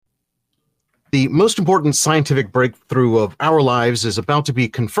The most important scientific breakthrough of our lives is about to be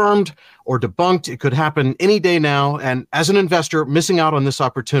confirmed or debunked. It could happen any day now, and as an investor, missing out on this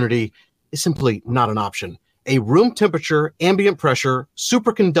opportunity is simply not an option. A room temperature, ambient pressure,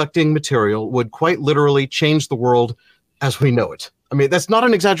 superconducting material would quite literally change the world as we know it. I mean, that's not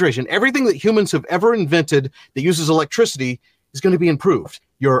an exaggeration. Everything that humans have ever invented that uses electricity is going to be improved.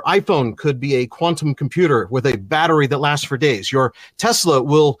 Your iPhone could be a quantum computer with a battery that lasts for days. Your Tesla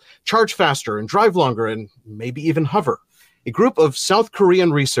will charge faster and drive longer and maybe even hover. A group of South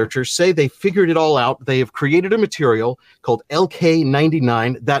Korean researchers say they figured it all out. They have created a material called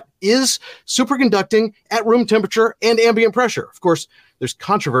LK-99 that is superconducting at room temperature and ambient pressure. Of course, there's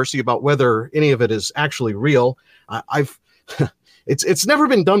controversy about whether any of it is actually real. It's never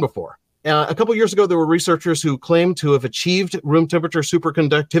been done before. A couple years ago, there were researchers who claimed to have achieved room temperature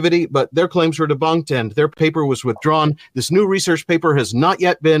superconductivity, but their claims were debunked and their paper was withdrawn. This new research paper has not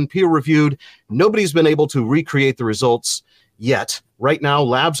yet been peer-reviewed. Nobody's been able to recreate the results yet. Right now,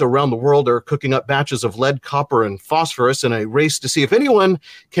 labs around the world are cooking up batches of lead, copper, and phosphorus in a race to see if anyone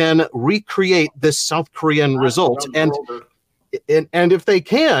can recreate this South Korean result. And if they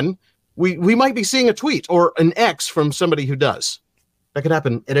can, we might be seeing a tweet or an X from somebody who does. That could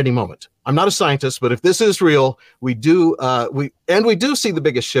happen at any moment. I'm not a scientist, but if this is real, we do see the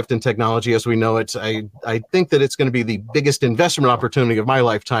biggest shift in technology as we know it. I think that it's going to be the biggest investment opportunity of my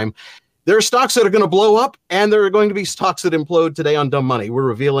lifetime. There are stocks that are going to blow up, and there are going to be stocks that implode today on Dumb Money. We're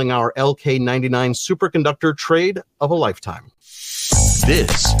revealing our LK-99 superconductor trade of a lifetime.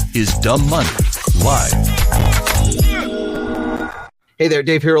 This is Dumb Money Live. Hey there,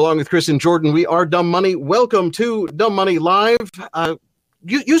 Dave here along with Chris and Jordan. We are Dumb Money. Welcome to Dumb Money Live.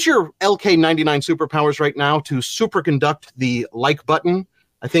 Use your LK-99 superpowers right now to superconduct the like button.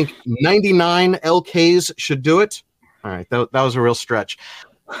 I think 99 LKs should do it. All right, that was a real stretch.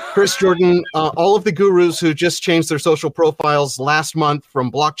 Chris, Jordan, all of the gurus who just changed their social profiles last month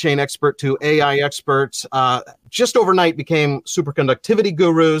from blockchain expert to AI experts just overnight became superconductivity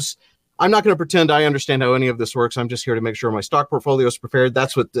gurus. I'm not going to pretend I understand how any of this works. I'm just here to make sure my stock portfolio is prepared.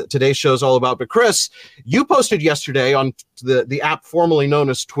 That's what today's show is all about. But Chris, you posted yesterday on the app formerly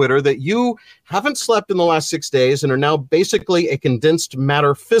known as Twitter that you haven't slept in the last 6 days and are now basically a condensed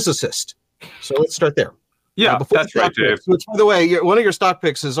matter physicist. So let's start there. Yeah, that's right, Dave. Which, by the way, one of your stock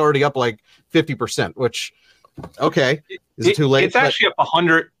picks is already up like 50%, which, okay, is it too late? It's actually up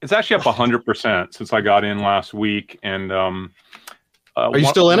 100. It's actually up 100% since I got in last week. And are you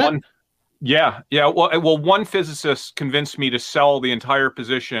still in it? Yeah. Well, one physicist convinced me to sell the entire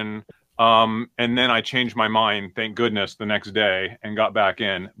position, and then I changed my mind, thank goodness, the next day and got back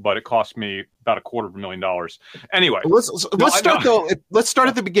in. But it cost me about $250,000. Anyway, let's start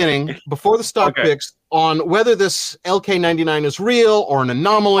at the beginning before the stock picks on whether this LK-99 is real or an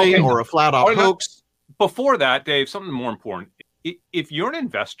anomaly or a flat-out hoax. Before that, Dave, something more important. If you're an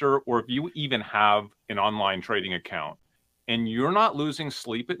investor or if you even have an online trading account, and you're not losing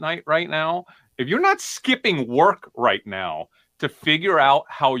sleep at night right now, if you're not skipping work right now to figure out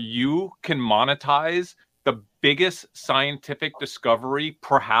how you can monetize the biggest scientific discovery,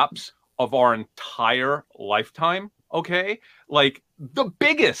 perhaps, of our entire lifetime, okay? Like the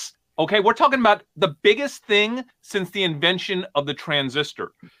biggest, okay? We're talking about the biggest thing since the invention of the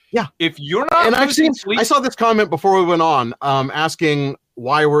transistor. Yeah. If you're not losing sleep... I saw this comment before we went on, asking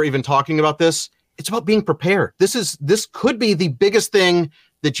why we're even talking about this. It's about being prepared. This could be the biggest thing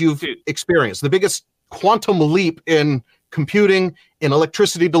that you've experienced, the biggest quantum leap in computing, in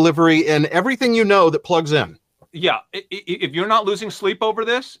electricity delivery, in everything you know that plugs in. Yeah, if you're not losing sleep over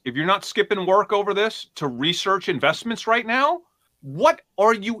this, if you're not skipping work over this to research investments right now, what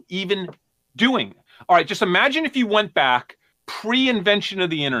are you even doing? All right, just imagine if you went back pre-invention of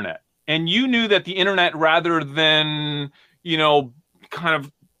the internet and you knew that the internet, rather than, kind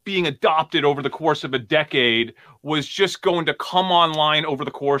of being adopted over the course of a decade, was just going to come online over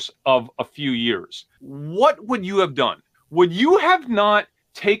the course of a few years. What would you have done? Would you have not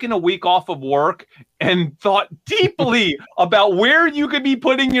taken a week off of work and thought deeply about where you could be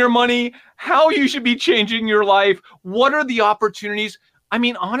putting your money, how you should be changing your life? What are the opportunities? I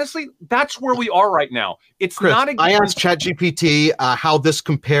mean, honestly, that's where we are right now. It's Chris, not. I asked ChatGPT how this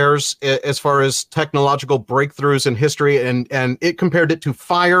compares as far as technological breakthroughs in history, and it compared it to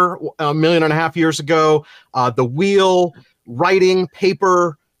fire 1.5 million years ago, the wheel, writing,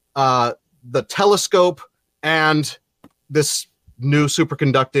 paper, the telescope, and this new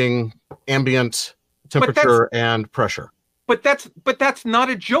superconducting ambient temperature and pressure. But that's not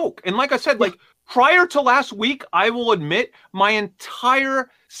a joke. And like I said, prior to last week, I will admit my entire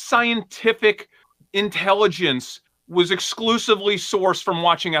scientific intelligence was exclusively sourced from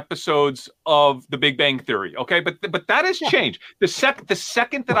watching episodes of The Big Bang Theory. Okay, but that has changed. The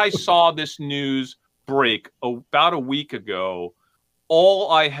second that I saw this news break about a week ago,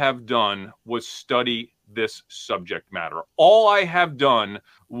 all I have done was study this subject matter. All I have done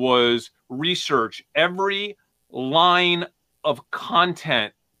was research every line of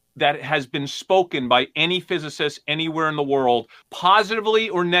content that has been spoken by any physicist anywhere in the world, positively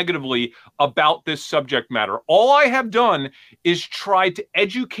or negatively, about this subject matter. All I have done is try to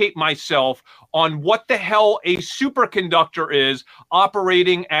educate myself on what the hell a superconductor is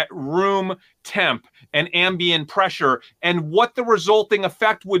operating at room temp and ambient pressure, and what the resulting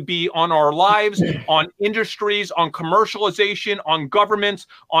effect would be on our lives, on industries, on commercialization, on governments,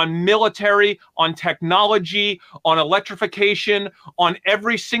 on military, on technology, on electrification, on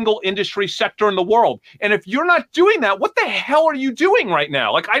every single industry sector in the world. And if you're not doing that, what the hell are you doing right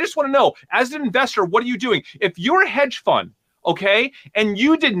now? Like, I just want to know, as an investor, what are you doing? If you're a hedge fund, okay, and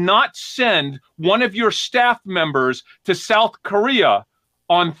you did not send one of your staff members to South Korea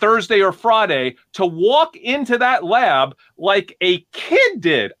on Thursday or Friday to walk into that lab like a kid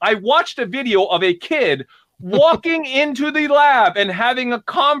did. I watched a video of a kid walking into the lab and having a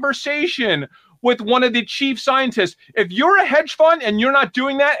conversation with one of the chief scientists. If you're a hedge fund and you're not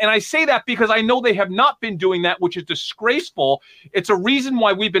doing that, and I say that because I know they have not been doing that, which is disgraceful. It's a reason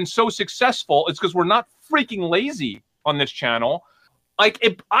why we've been so successful. It's because we're not freaking lazy on this channel. Like,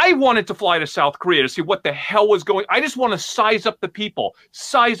 if I wanted to fly to South Korea to see what the hell was going, I just want to size up the people,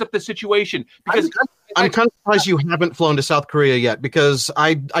 size up the situation. Because I'm kind of surprised you haven't flown to South Korea yet, because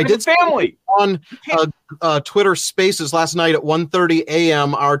I did family on Twitter Spaces last night at 1:30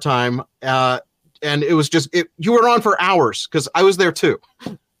 a.m. our time, and it was just you were on for hours because I was there too.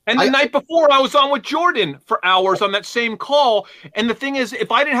 And the night before, I was on with Jordan for hours on that same call. And the thing is,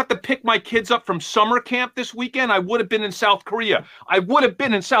 if I didn't have to pick my kids up from summer camp this weekend, I would have been in South Korea. I would have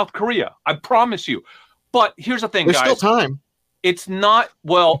been in South Korea. I promise you. But here's the thing, There's guys. still time. It's not,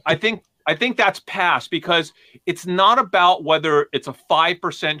 well, I think that's past, because it's not about whether it's a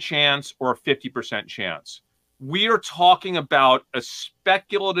 5% chance or a 50% chance. We are talking about a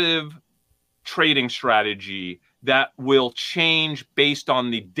speculative trading strategy that will change based on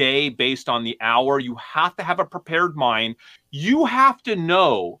the day, based on the hour. You have to have a prepared mind. You have to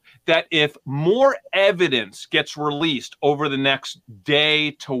know that if more evidence gets released over the next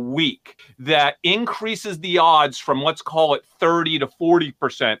day to week that increases the odds from, let's call it 30 to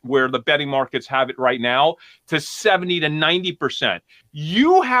 40%, where the betting markets have it right now, to 70 to 90%,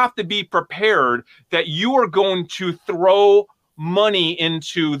 you have to be prepared that you are going to throw money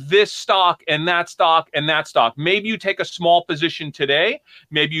into this stock and that stock and that stock. Maybe you take a small position today.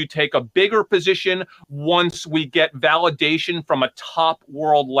 Maybe you take a bigger position once we get validation from a top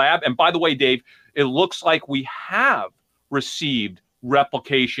world lab. And by the way, Dave, it looks like we have received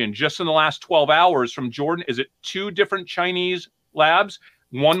replication just in the last 12 hours from Jordan. Is it 2 different Chinese labs?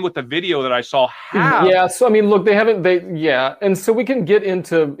 One with the video that I saw have. Yeah, so I mean, look, and so we can get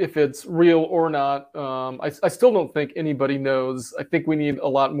into if it's real or not. I still don't think anybody knows. I think we need a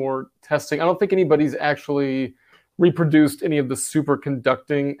lot more testing. I don't think anybody's actually reproduced any of the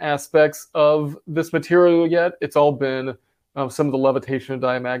superconducting aspects of this material yet. It's all been some of the levitation and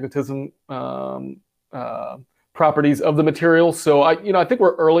diamagnetism properties of the material. So I think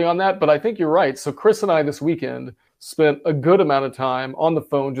we're early on that, but I think you're right. So Chris and I this weekend spent a good amount of time on the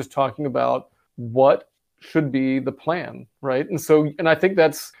phone just talking about what should be the plan, right? And I think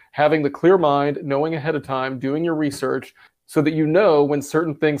that's having the clear mind, knowing ahead of time, doing your research, so that you know when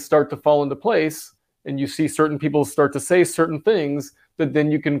certain things start to fall into place and you see certain people start to say certain things, that then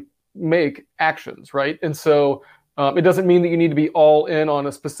you can make actions, right? And so it doesn't mean that you need to be all in on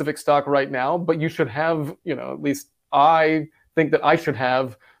a specific stock right now, but you should have, at least I think that I should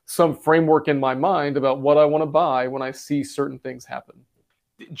have some framework in my mind about what I want to buy when I see certain things happen.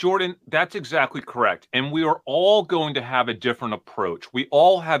 Jordan, that's exactly correct. And we are all going to have a different approach. We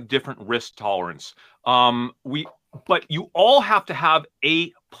all have different risk tolerance. But you all have to have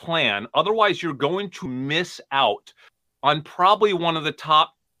a plan. Otherwise, you're going to miss out on probably one of the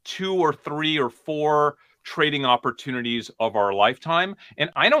top 2 or 3 or 4 trading opportunities of our lifetime.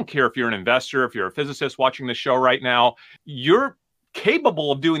 And I don't care if you're an investor, if you're a physicist watching the show right now, you're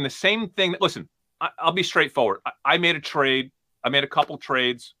capable of doing the same thing. Listen, I'll be straightforward. I made a trade. I made a couple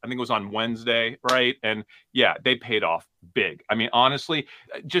trades. I think it was on Wednesday, right? And yeah, they paid off big. I mean, honestly,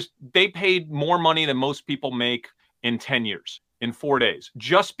 they paid more money than most people make in 10 years, in 4 days,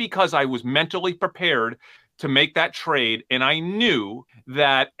 just because I was mentally prepared to make that trade. And I knew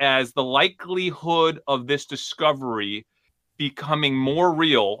that as the likelihood of this discovery becoming more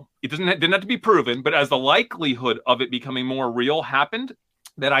real, didn't have to be proven, but as the likelihood of it becoming more real happened,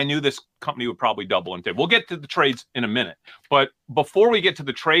 that I knew this company would probably double in favor. We'll get to the trades in a minute. But before we get to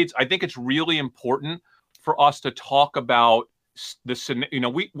the trades, I think it's really important for us to talk about this.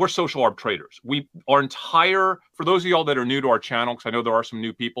 We're social arb traders. For those of y'all that are new to our channel, because I know there are some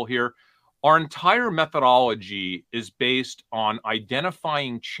new people here, our entire methodology is based on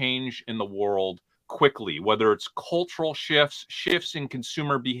identifying change in the world quickly, whether it's cultural shifts in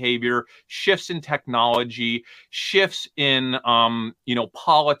consumer behavior, shifts in technology, shifts in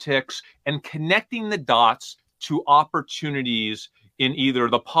politics, and connecting the dots to opportunities in either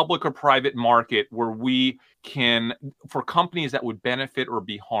the public or private market where we can, for companies that would benefit or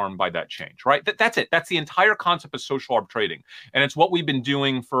be harmed by that change, right? That's it. That's the entire concept of social arb trading. And it's what we've been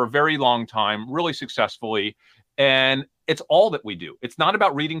doing for a very long time, really successfully. And it's all that we do. It's not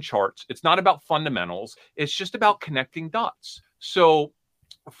about reading charts. It's not about fundamentals. It's just about connecting dots. So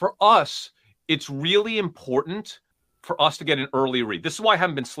for us, it's really important for us to get an early read. This is why I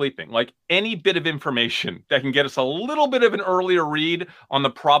haven't been sleeping. Like any bit of information that can get us a little bit of an earlier read on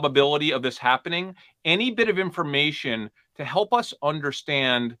the probability of this happening, any bit of information to help us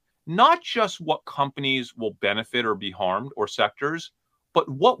understand not just what companies will benefit or be harmed or sectors, but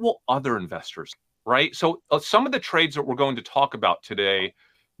what will other investors, right? So some of the trades that we're going to talk about today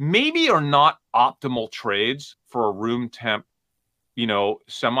maybe are not optimal trades for a room temp,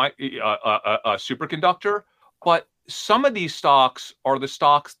 superconductor, but some of these stocks are the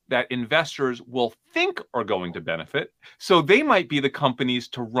stocks that investors will think are going to benefit. So they might be the companies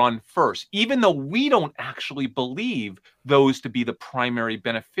to run first, even though we don't actually believe those to be the primary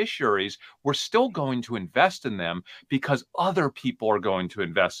beneficiaries. We're still going to invest in them because other people are going to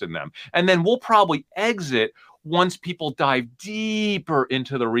invest in them. And then we'll probably exit once people dive deeper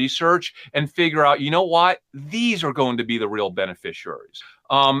into the research and figure out, these are going to be the real beneficiaries.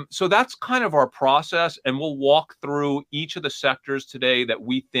 So that's kind of our process, and we'll walk through each of the sectors today that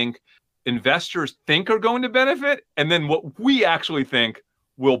we think investors think are going to benefit, and then what we actually think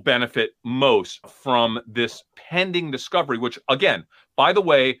will benefit most from this pending discovery, which, again, by the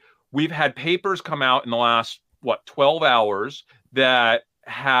way, we've had papers come out in the last, 12 hours that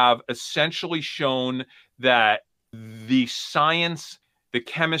have essentially shown that the science, the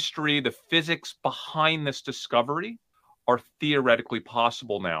chemistry, the physics behind this discovery are theoretically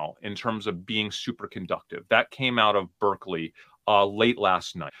possible now in terms of being superconductive. That came out of Berkeley late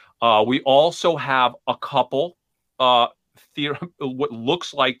last night. We also have a couple what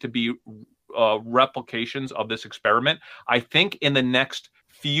looks like to be replications of this experiment. I think in the next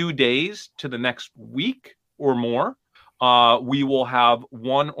few days to the next week or more, we will have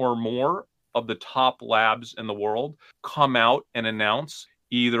one or more of the top labs in the world come out and announce,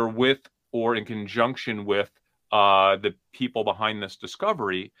 either with or in conjunction with the people behind this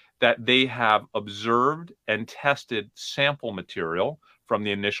discovery, that they have observed and tested sample material from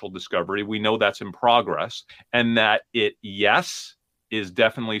the initial discovery. We know that's in progress, and that it, yes, is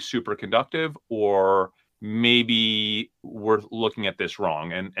definitely superconductive, or maybe we're looking at this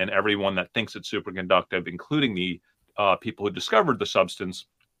wrong. And everyone that thinks it's superconductive, including the people who discovered the substance,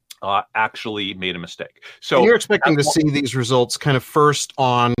 actually made a mistake. So and you're expecting to see these results kind of first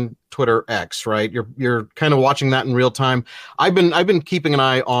on Twitter X, right? You're kind of watching that in real time. I've been keeping an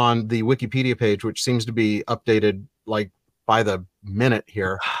eye on the Wikipedia page, which seems to be updated like by the minute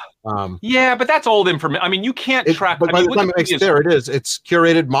here. Yeah, but that's old information. I mean, you can't track. But by the time it makes it there, it is. It's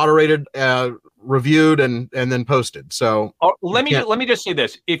curated, moderated, reviewed, and then posted. So let me just say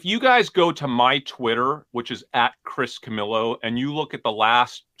this: if you guys go to my Twitter, which is at Chris Camillo, and you look at the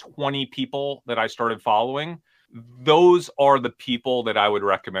last 20 people that I started following, those are the people that I would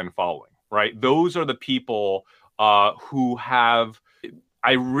recommend following. Right? Those are the people who have,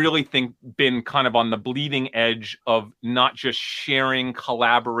 I really think, been kind of on the bleeding edge of not just sharing,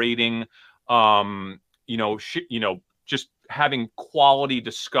 collaborating, just having quality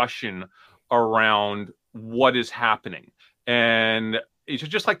discussion around what is happening. And it's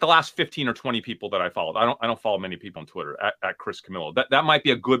just like the last 15 or 20 people that I followed. I don't follow many people on Twitter at Chris Camillo. That might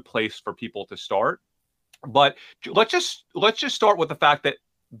be a good place for people to start. But let's just start with the fact that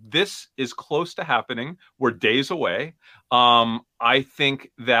this is close to happening. We're days away. I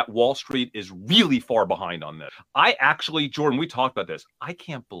think that Wall Street is really far behind on this. I actually, Jordan, we talked about this. I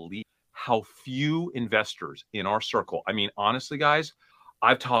can't believe how few investors in our circle. I mean, honestly, guys,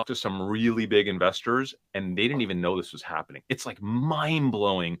 I've talked to some really big investors and they didn't even know this was happening. It's like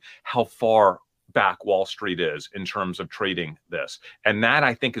mind-blowing how far back Wall Street is in terms of trading this. And that,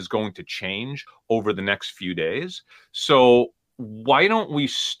 I think, is going to change over the next few days. So why don't we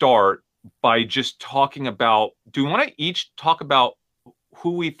start by just talking about, do we want to each talk about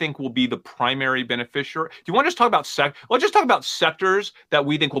who we think will be the primary beneficiary? Do you want to just talk about let's just talk about sectors that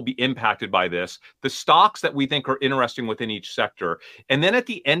we think will be impacted by this, the stocks that we think are interesting within each sector. And then at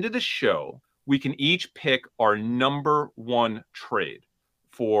the end of the show, we can each pick our number one trade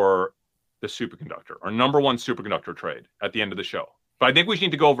for the superconductor, our number one superconductor trade at the end of the show. But I think we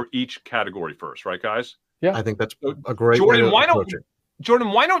need to go over each category first, right, guys? Yeah. I think that's a great Jordan, way to approach it.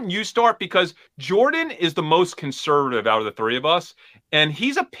 Jordan, why don't you start? Because Jordan is the most conservative out of the three of us, and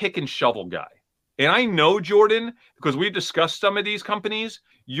he's a pick and shovel guy. And I know, Jordan, because we've discussed some of these companies,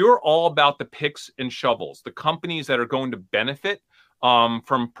 you're all about the picks and shovels, the companies that are going to benefit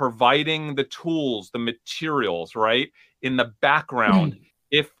from providing the tools, the materials, right, in the background,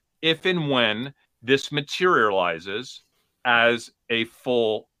 if and when this materializes as a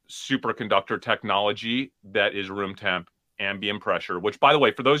full superconductor technology that is room temp, ambient pressure, which, by the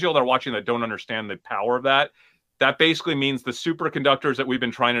way, for those of you that are watching that don't understand the power of that, that basically means the superconductors that we've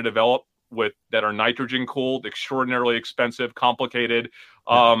been trying to develop that are nitrogen cooled, extraordinarily expensive, complicated,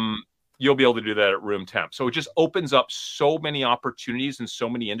 you'll be able to do that at room temp. So it just opens up so many opportunities in so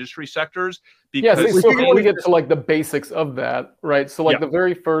many industry sectors. Because so before we get to like the basics of that, right? So like the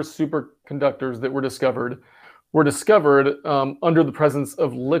very first superconductors that were discovered under the presence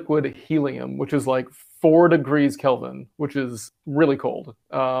of liquid helium, which is like 4 degrees Kelvin, which is really cold.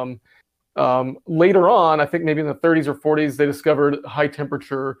 Later on, I think maybe in the 30s or 40s, they discovered high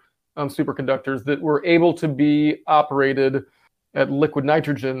temperature superconductors that were able to be operated at liquid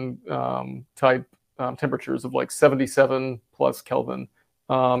nitrogen type temperatures of like 77 plus Kelvin.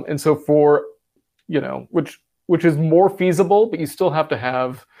 And so for, which is more feasible, but you still have to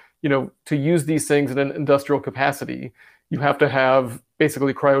have, to use these things in an industrial capacity, you have to have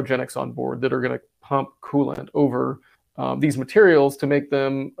basically cryogenics on board that are going to pump coolant over these materials to make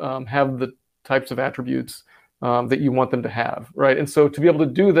them have the types of attributes that you want them to have, right? And so to be able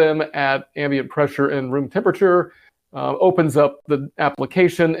to do them at ambient pressure and room temperature opens up the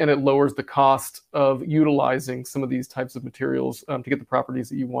application, and it lowers the cost of utilizing some of these types of materials to get the properties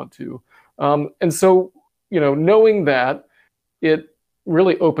that you want to. And so, knowing that, it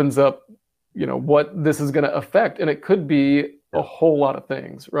really opens up, what this is going to affect, and it could be a whole lot of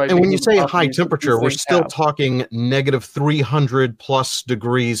things, right? And when you say high temperature, we're still talking negative 300 plus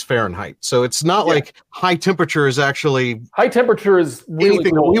degrees Fahrenheit. So it's not like high temperature is actually... High temperature is really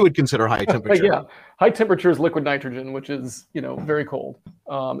anything cold. that we would consider high temperature. High temperature is liquid nitrogen, which is, very cold.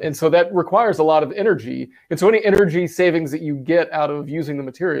 And so that requires a lot of energy. And so any energy savings that you get out of using the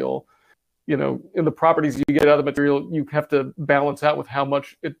material, in the properties you get out of the material, you have to balance out with how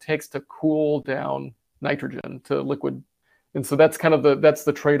much it takes to cool down nitrogen to liquid. And so that's kind of that's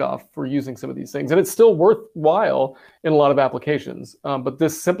the trade-off for using some of these things. And it's still worthwhile in a lot of applications. But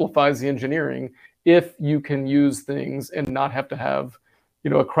this simplifies the engineering if you can use things and not have to have, a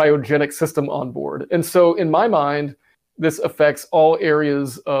cryogenic system on board. And so in my mind, this affects all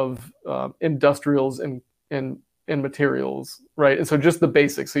areas of industrials and materials, right? And so just the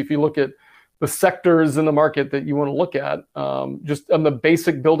basics. So if you look at the sectors in the market that you want to look at, just on the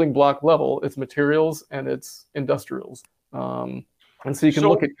basic building block level, it's materials and it's industrials. And so you can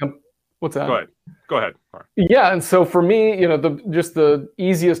look at what's that? Go ahead. Right. Yeah, and so for me, the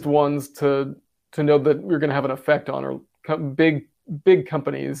easiest ones to know that we're going to have an effect on are big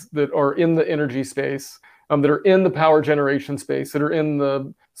companies that are in the energy space, that are in the power generation space, that are in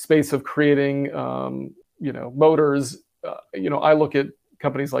the space of creating, motors. I look at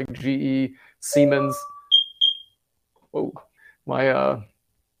companies like GE, Siemens. Whoa,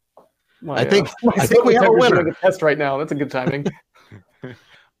 I think we have a winner. A test right now. That's a good timing.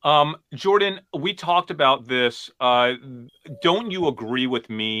 Jordan, we talked about this. Don't you agree with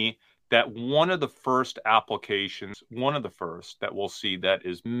me that one of the first applications, that we'll see that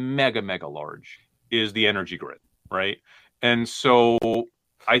is mega large, is the energy grid, right? And so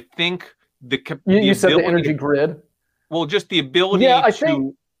I think you said the energy grid. Well, just the ability. Yeah, I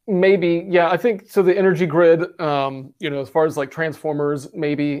think maybe. Yeah, I think so. The energy grid, as far as like transformers,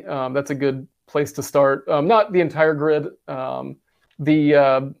 maybe that's a good place to start. Not the entire grid.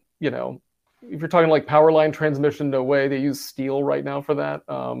 If you're talking like power line transmission, no way. They use steel right now for that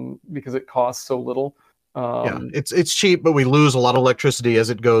because it costs so little. It's cheap, but we lose a lot of electricity as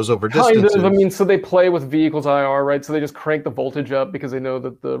it goes over distances. Kind of. So they play with V equals IR, right? So they just crank the voltage up because they know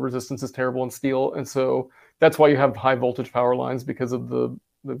that the resistance is terrible in steel, and so that's why you have high voltage power lines because of the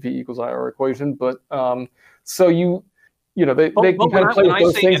V equals IR equation. But so they can kind of play with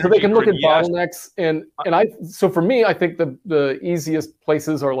those things, so they can look at bottlenecks. So for me, I think the easiest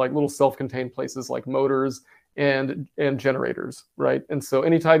places are like little self-contained places like motors and generators, right? And so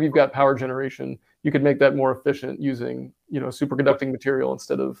anytime you've got power generation, you could make that more efficient using, superconducting material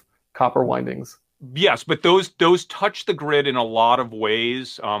instead of copper windings. Yes, but those touch the grid in a lot of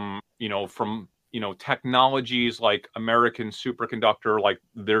ways. From technologies like American Superconductor, like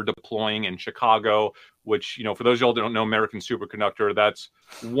they're deploying in Chicago. Which, for those of y'all that don't know American Superconductor, that's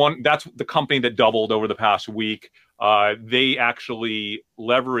the company that doubled over the past week. They actually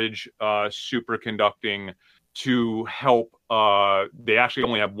leverage superconducting to help. They actually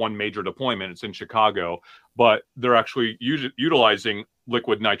only have one major deployment. It's in Chicago, but they're actually utilizing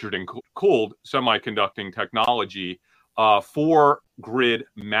liquid nitrogen cooled semiconducting technology for grid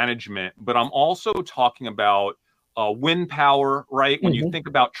management. But I'm also talking about wind power, right? When you think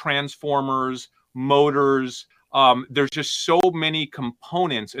about transformers, motors, there's just so many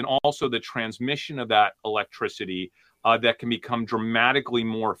components, and also the transmission of that electricity that can become dramatically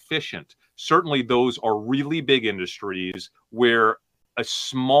more efficient. Certainly those are really big industries where a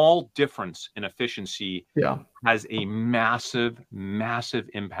small difference in efficiency has a massive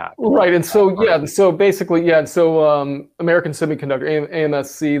impact. Right. And so, basically, American Semiconductor,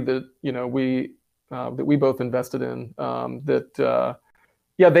 AMSC, that we both invested in,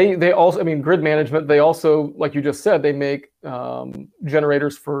 they also, grid management, they also, like you just said, they make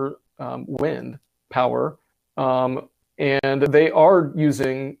generators for wind power. And they are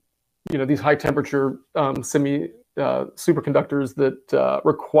using, these high temperature superconductors that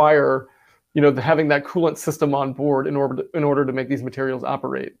require, having that coolant system on board in order to make these materials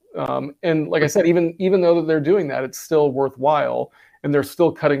operate. And like I said, even though they're doing that, it's still worthwhile, and they're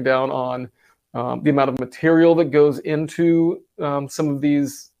still cutting down on the amount of material that goes into some of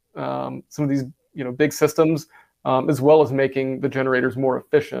these big systems, as well as making the generators more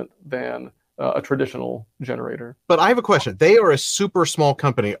efficient than a traditional generator. But I have a question. They are a super small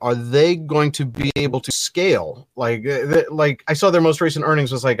company. Are they going to be able to scale? Like I saw their most recent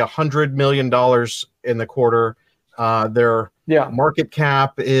earnings was like $100 million in the quarter. Their market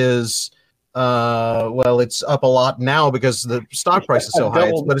cap is it's up a lot now because the stock price is so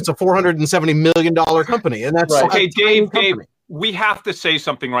high. But it's a $470 million company, and that's right. Okay, Dave. We have to say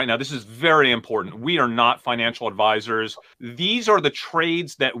something right now. This is very important. We are not financial advisors. These are the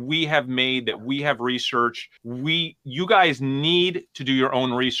trades that we have made, that we have researched. You guys need to do your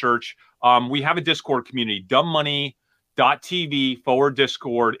own research. We have a Discord community,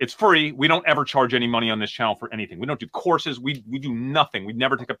 dumbmoney.tv/Discord. It's free. We don't ever charge any money on this channel for anything. We don't do courses. We do nothing. We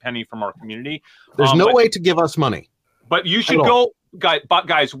never take a penny from our community. There's no way to give us money. But you should go.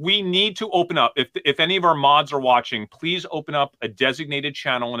 Guys, we need to open up. If any of our mods are watching, please open up a designated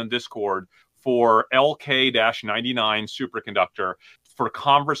channel in a Discord for LK-99 Superconductor for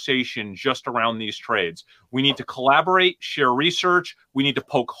conversation just around these trades. We need to collaborate, share research. We need to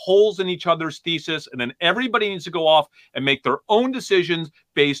poke holes in each other's thesis, and then everybody needs to go off and make their own decisions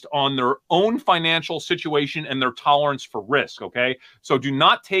based on their own financial situation and their tolerance for risk, okay? So do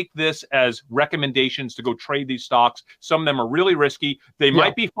not take this as recommendations to go trade these stocks. Some of them are really risky. They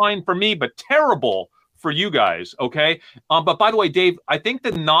might be fine for me, but terrible for you guys, okay? But by the way, Dave, I think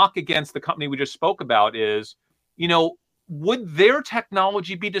the knock against the company we just spoke about is, would their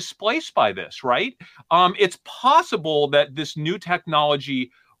technology be displaced by this, right? It's possible that this new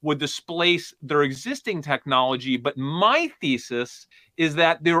technology would displace their existing technology, but my thesis is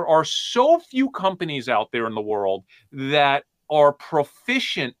that there are so few companies out there in the world that are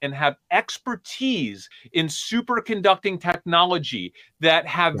proficient and have expertise in superconducting technology, that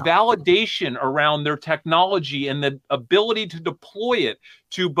have validation around their technology and the ability to deploy it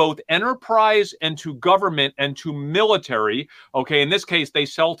to both enterprise and to government and to military. Okay, in this case, they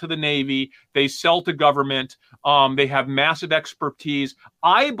sell to the Navy, they sell to government, they have massive expertise.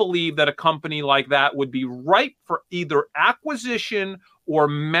 I believe that a company like that would be ripe for either acquisition or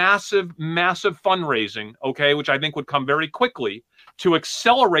massive fundraising, okay, which I think would come very quickly to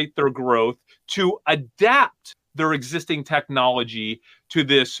accelerate their growth, to adapt their existing technology to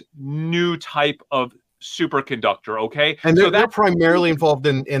this new type of superconductor, okay? And they're primarily involved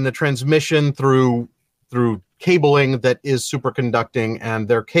in the transmission through cabling that is superconducting, and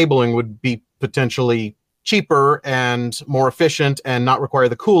their cabling would be potentially cheaper and more efficient and not require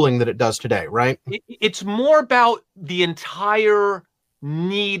the cooling that it does today, right? It's more about the entire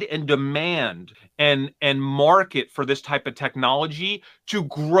need and demand and market for this type of technology to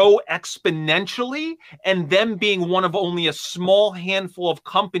grow exponentially, and them being one of only a small handful of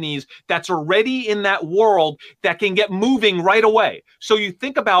companies that's already in that world that can get moving right away. So you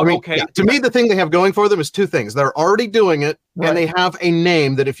think about, to me, the thing they have going for them is two things. They're already doing it, and they have a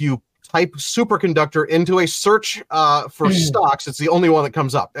name that if you type superconductor into a search for stocks, it's the only one that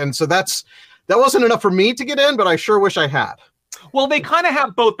comes up. And so that's that wasn't enough for me to get in, but I sure wish I had. Well, they kind of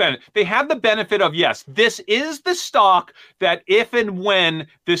have both benefits. They have the benefit of, yes, this is the stock that if and when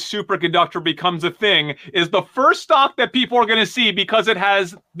this superconductor becomes a thing, is the first stock that people are going to see because it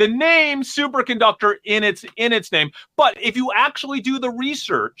has the name superconductor in its name. But if you actually do the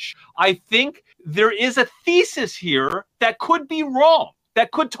research, I think there is a thesis here that could be wrong.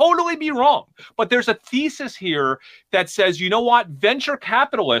 That could totally be wrong. But there's a thesis here that says, you know what, venture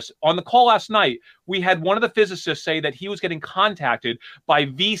capitalists, on the call last night, we had one of the physicists say that he was getting contacted by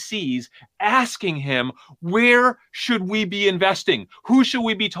VCs asking him, where should we be investing? Who should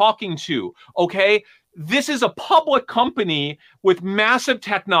we be talking to? Okay. This is a public company with massive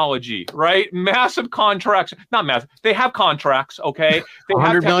technology, right? Massive contracts, not massive. They have contracts, okay? They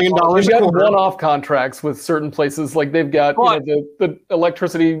 $100 million They've a got quarter. one-off contracts with certain places, like they've got the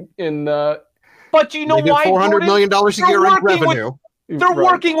electricity in. But you know They get why? $400 million a year in revenue. They're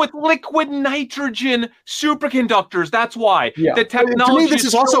working with liquid nitrogen superconductors. That's why. Yeah. The technology. To me, this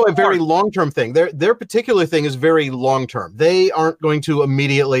is also a very long-term thing. Their particular thing is very long-term. They aren't going to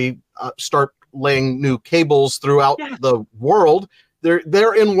immediately start laying new cables throughout the world.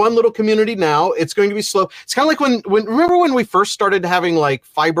 They're in one little community now. It's going to be slow. It's kind of like when remember when we first started having like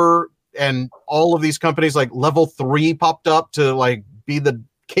fiber and all of these companies like Level 3 popped up to like be the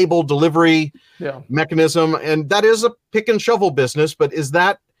cable delivery mechanism, and that is a pick and shovel business. But is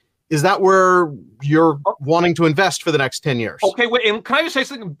that where you're wanting to invest for the next 10 years? Okay, wait, and can I just say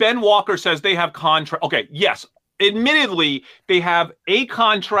something? Ben Walker says they have contract. Okay, yes. Admittedly, they have a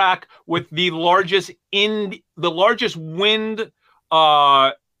contract with the largest wind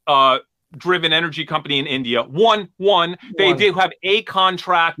driven energy company in India. They do have a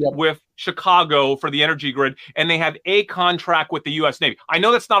contract with Chicago for the energy grid, and they have a contract with the U.S. Navy. I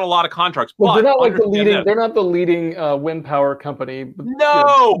know that's not a lot of contracts, but they're not like the leading. They're not the leading wind power company.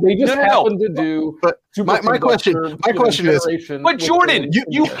 No, they just happen to do. But my question is, but Jordan,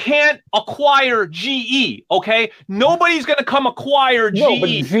 you can't acquire GE. Okay, nobody's going to come acquire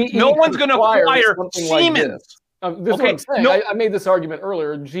GE. No one's going to acquire Siemens. This is what I'm saying. I made this argument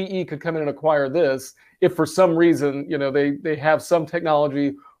earlier. GE could come in and acquire this if, for some reason, they have some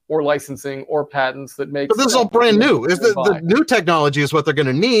technology or licensing or patents that make. But this is all brand new. The new technology is what they're going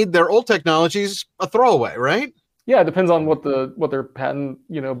to need. Their old technology is a throwaway, right? Yeah, it depends on what their patent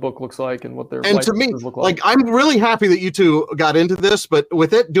book looks like and what their licenses look like. I'm really happy that you two got into this, but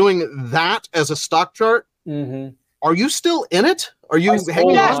with it doing that as a stock chart, are you still in it? Are you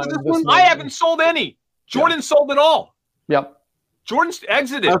hanging on to this one? I haven't sold any. Jordan sold it all. Yep. Jordan's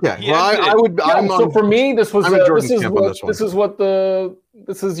exited. Okay. Well, so for me, this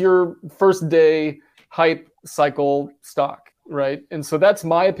is your first day hype cycle stock, right? And so that's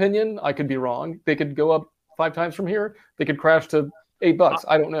my opinion. I could be wrong. They could go up 5 times from here. They could crash to $8.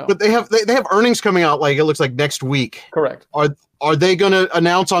 I don't know. But they have earnings coming out it looks like next week. Correct. Are they going to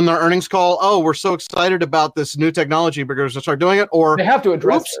announce on their earnings call, oh, we're so excited about this new technology, we're going to start doing it? Or they have to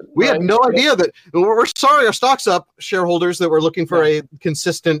address it. We had no idea that we're sorry, our stock's up, shareholders that we're looking for a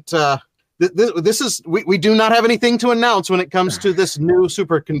consistent. We do not have anything to announce when it comes to this new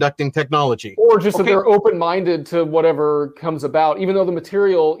superconducting technology. Or just that they're open-minded to whatever comes about, even though the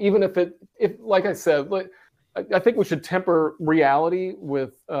material, even if like I said, I think we should temper reality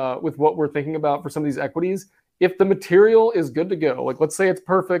with what we're thinking about for some of these equities. If the material is good to go, like let's say it's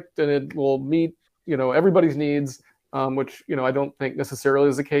perfect and it will meet, everybody's needs, which, I don't think necessarily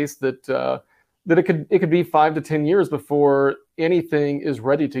is the case, that it could be 5 to 10 years before anything is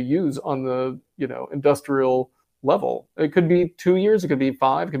ready to use on the, industrial level. It could be 2 years, it could be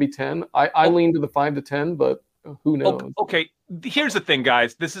 5, it could be 10. I lean to the 5 to 10, but who knows? Okay. Here's the thing,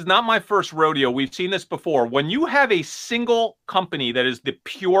 guys. This is not my first rodeo. We've seen this before. When you have a single company that is the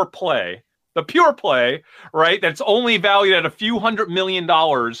pure play, right? That's only valued at a few $100 million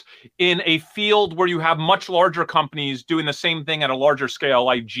in a field where you have much larger companies doing the same thing at a larger scale,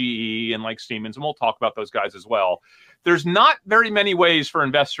 like GE and like Siemens, and we'll talk about those guys as well. There's not very many ways for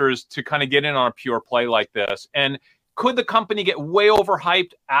investors to kind of get in on a pure play like this. And could the company get way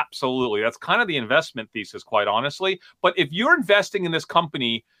overhyped? Absolutely. That's kind of the investment thesis, quite honestly. But if you're investing in this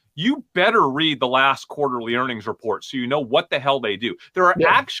company, you better read the last quarterly earnings report so you know what the hell they do. There are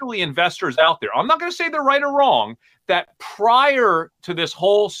actually investors out there, I'm not going to say they're right or wrong, that prior to this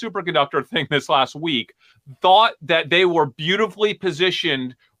whole superconductor thing this last week, thought that they were beautifully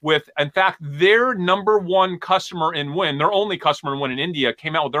positioned with, in fact, their number one customer in wind, their only customer in wind in India,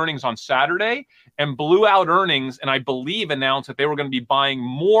 came out with earnings on Saturday and blew out earnings, and I believe announced that they were going to be buying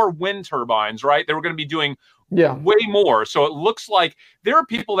more wind turbines, right? They were going to be doing way more. So it looks like there are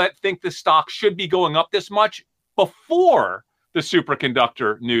people that think the stock should be going up this much before the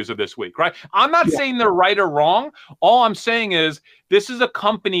superconductor news of this week, right? I'm not saying they're right or wrong. All I'm saying is this is a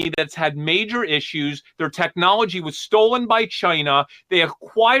company that's had major issues. Their technology was stolen by China. They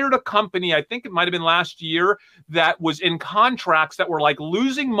acquired a company, I think it might have been last year, that was in contracts that were like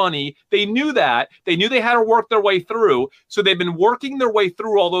losing money. They knew that. They knew they had to work their way through. So they've been working their way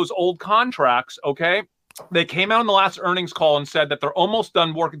through all those old contracts, okay? They came out in the last earnings call and said that they're almost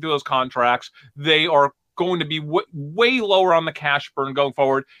done working through those contracts. They are going to be way lower on the cash burn going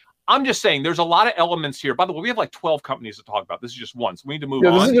forward. I'm just saying there's a lot of elements here. By the way, we have like 12 companies to talk about. This is just one, so we need to move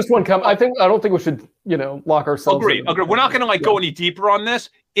on. This is just one company. I don't think we should, lock ourselves. Agreed. We're not going to go any deeper on this.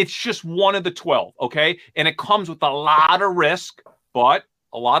 It's just one of the 12, okay? And it comes with a lot of risk, but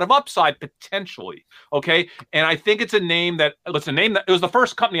a lot of upside potentially, okay? And I think it's a name that it was the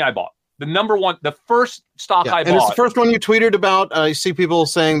first company I bought. The number one, the first stock I bought. And it's the first one you tweeted about. I see people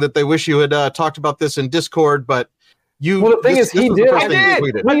saying that they wish you had talked about this in Discord, but you. Well, the thing is, he did.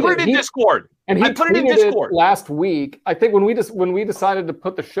 I put it in Discord. And he put it in Discord last week. I think when we decided to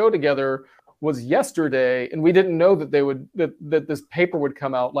put the show together was yesterday, and we didn't know that that this paper would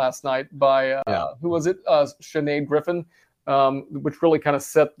come out last night by who was it? Sinead Griffin, which really kind of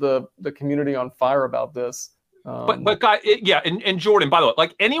set the community on fire about this. But guy, and Jordan, by the way,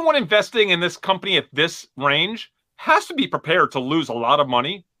 like anyone investing in this company at this range has to be prepared to lose a lot of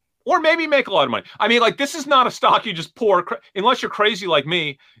money or maybe make a lot of money. I mean, like this is not a stock you just pour, unless you're crazy like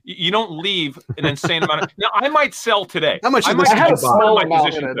me. You don't leave an insane amount of. Now, I might sell today. How much? I had a small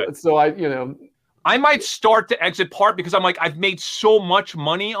amount in it, so I might start to exit part because I'm like, I've made so much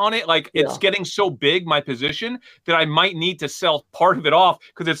money on it. Like it's getting so big, my position, that I might need to sell part of it off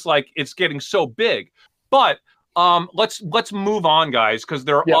because it's like it's getting so big. But let's move on, guys, because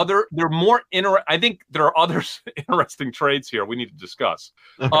there are I think there are other interesting trades here we need to discuss.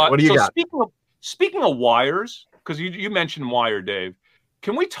 What do you got? Speaking of wires, because you mentioned wire, Dave,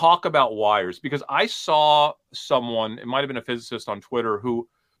 can we talk about wires? Because I saw someone, it might have been a physicist on Twitter, who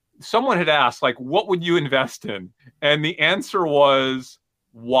someone had asked, like, what would you invest in? And the answer was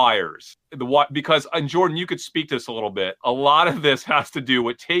wires. Because, and Jordan, you could speak to this a little bit. A lot of this has to do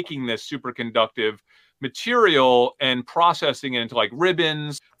with taking this superconductive material and processing it into like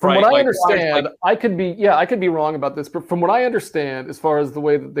ribbons. From what I understand, I could be wrong about this, but from what I understand, as far as the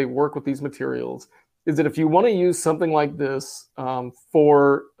way that they work with these materials, is that if you want to use something like this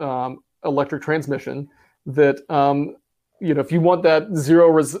for electric transmission, that if you want that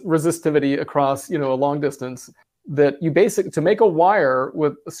zero resistivity across a long distance, that you to make a wire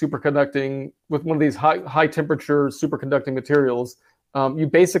with with one of these high temperature superconducting materials. You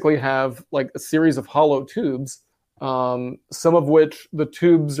basically have like a series of hollow tubes, some of which the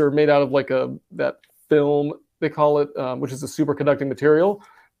tubes are made out of like that film, they call it, which is a superconducting material,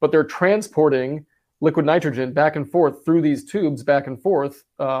 but they're transporting liquid nitrogen back and forth through these tubes, back and forth,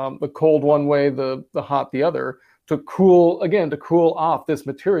 the cold one way, the hot the other, to cool off this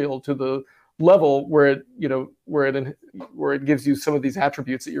material to the level where it gives you some of these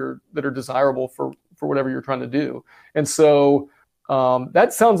attributes that are desirable for whatever you're trying to do. And so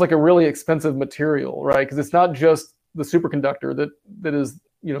that sounds like a really expensive material, right? Because it's not just the superconductor that is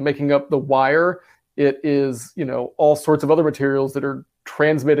making up the wire. It is all sorts of other materials that are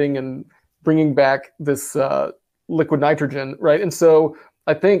transmitting and bringing back this liquid nitrogen, right? And so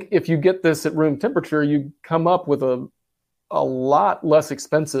I think if you get this at room temperature, you come up with a lot less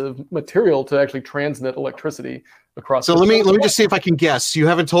expensive material to actually transmit electricity across. So let me just see if I can guess. You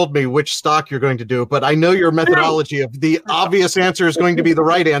haven't told me which stock you're going to do, but I know your methodology of the obvious answer is going to be the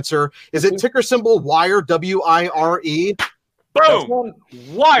right answer. Is it ticker symbol WIRE, WIRE? Boom!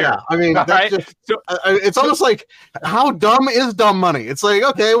 Wire. Yeah, I mean, it's almost like how dumb is dumb money? It's like,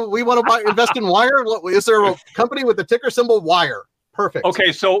 okay, we want to invest in wire. Is there a company with the ticker symbol WIRE? Perfect.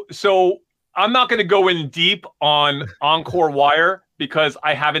 Okay, so I'm not going to go in deep on Encore Wire because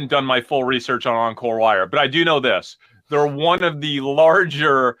I haven't done my full research on Encore Wire, but I do know this. They're one of the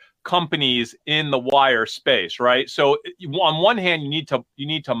larger companies in the wire space, right? So on one hand, you need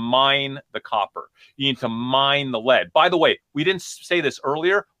to mine the copper. You need to mine the lead. By the way, we didn't say this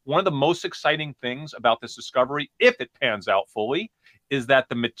earlier. One of the most exciting things about this discovery, if it pans out fully, is that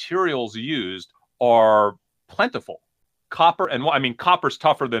the materials used are plentiful. Copper's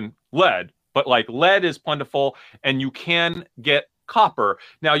tougher than lead, but like lead is plentiful and you can get copper.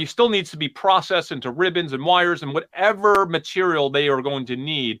 Now, you still needs to be processed into ribbons and wires and whatever material they are going to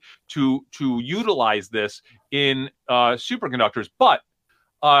need to utilize this in superconductors. But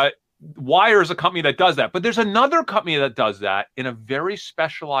Wire is a company that does that. But there's another company that does that in a very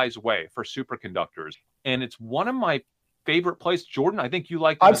specialized way for superconductors. And it's one of my favorite places. Jordan, I think you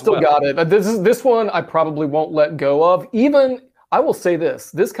like it. I've still got it. This one I probably won't let go of. Even I will say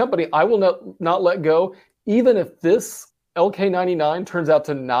this company, I will not let go, even if this LK-99 turns out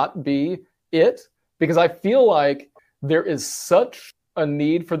to not be it, because I feel like there is such a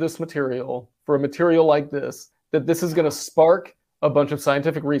need for this material, for a material like this, that this is going to spark a bunch of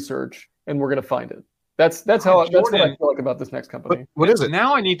scientific research, and we're going to find it. That's what I feel like about this next company. What is it?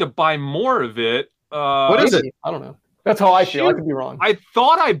 Now I need to buy more of it. What is it? I don't know. That's how I feel. I could be wrong. I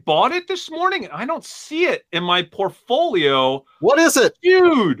thought I bought it this morning. I don't see it in my portfolio. What is it?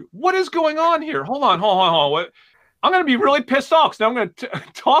 Dude, what is going on here? Hold on. What? I'm going to be really pissed off. So now I'm going to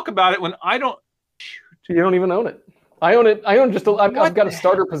talk about it when I don't. You don't even own it. I own it. I've got a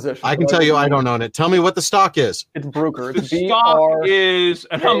starter position. I can tell you I don't own it. Tell me what the stock is. It's Bruker. The stock is,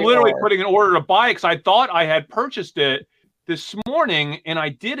 and I'm literally putting an order to buy it because I thought I had purchased it this morning and I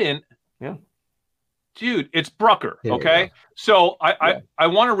didn't. Yeah. Dude, it's Bruker. Okay. So I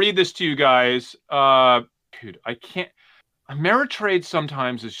want to read this to you guys. Dude, I can't. Ameritrade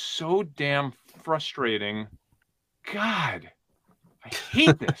sometimes is so damn frustrating. God, I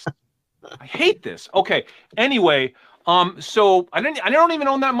hate this. I hate this. Okay. Anyway, so I don't even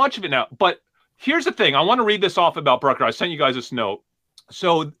own that much of it now. But here's the thing. I want to read this off about Bruker. I sent you guys this note.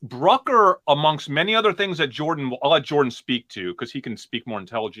 So Bruker, amongst many other things that I'll let Jordan speak to because he can speak more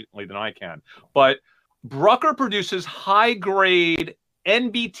intelligently than I can. But Bruker produces high-grade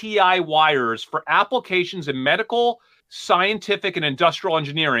NBTI wires for applications in medical, scientific, and industrial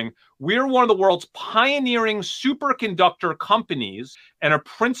engineering. We're one of the world's pioneering superconductor companies and a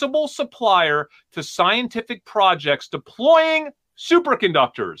principal supplier to scientific projects deploying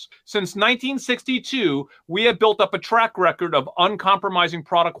superconductors. Since 1962, we have built up a track record of uncompromising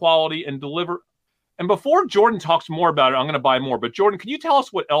product quality and deliver. And before Jordan talks more about it, I'm going to buy more. But Jordan, can you tell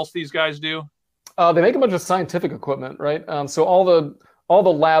us what else these guys do? They make a bunch of scientific equipment, right? So all the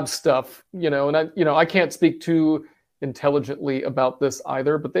lab stuff, and I can't speak too intelligently about this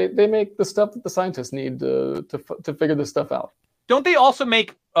either, but they make the stuff that the scientists need to figure this stuff out. Don't they also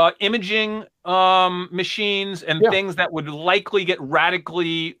make imaging machines and things that would likely get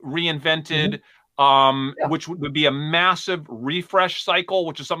radically reinvented, which would be a massive refresh cycle,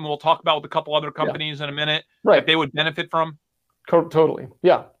 which is something we'll talk about with a couple other companies in a minute, that they would benefit from? Totally,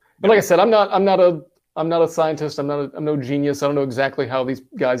 yeah. But like I said, I'm not a scientist. I'm no genius. I don't know exactly how these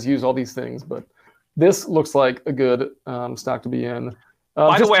guys use all these things, but this looks like a good stock to be in.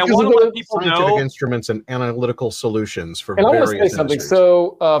 By the way, I want to let people know scientific instruments and analytical solutions for and various I want to say something. industries.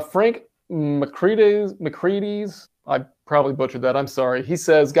 So Frank McCready's, I probably butchered that. I'm sorry. He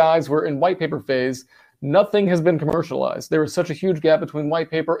says, guys, we're in white paper phase. Nothing has been commercialized. There is such a huge gap between white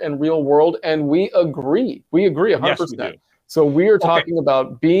paper and real world, and we agree. We agree 100%. Yes, we do. So we are talking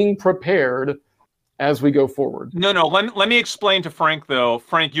about being prepared as we go forward. No. Let me explain to Frank, though.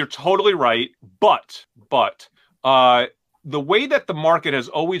 Frank, you're totally right. But the way that the market has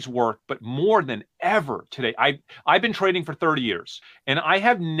always worked, but more than ever today, I've been trading for 30 years, and I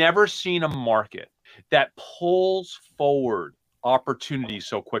have never seen a market that pulls forward opportunities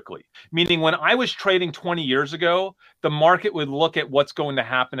so quickly. Meaning when I was trading 20 years ago, the market would look at what's going to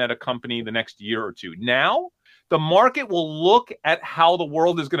happen at a company the next year or two. Now, the market will look at how the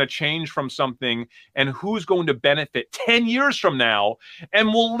world is going to change from something and who's going to benefit 10 years from now, and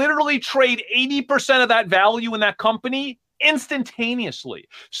will literally trade 80% of that value in that company instantaneously.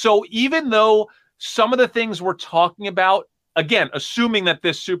 So even though some of the things we're talking about, again, assuming that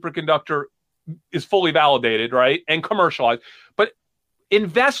this superconductor is fully validated, right, and commercialized, but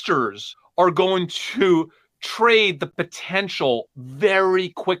investors are going to trade the potential very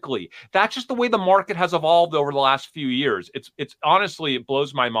quickly. That's just the way the market has evolved over the last few years. It's honestly, it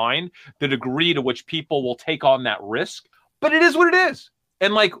blows my mind the degree to which people will take on that risk, but it is what it is.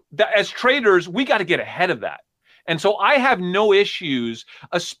 And as traders, we got to get ahead of that. And so I have no issues,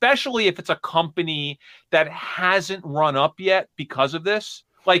 especially if it's a company that hasn't run up yet because of this.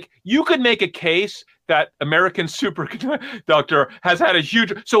 You could make a case that American Superconductor has had a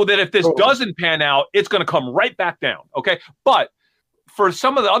huge, so that if this doesn't pan out, it's going to come right back down. Okay. But for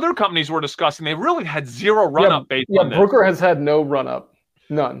some of the other companies we're discussing, they really had zero run up based on this. Bruker has had no run up.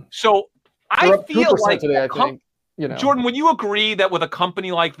 None. So I feel like today, I think, Jordan, would you agree that with a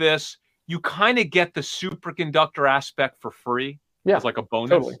company like this, you kind of get the superconductor aspect for free? Yeah. As a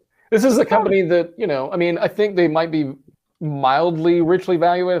bonus? Totally. This is a company that, I think they might be mildly richly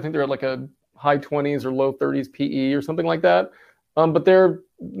valued. I think they're at a high 20s or low 30s PE or something like that. But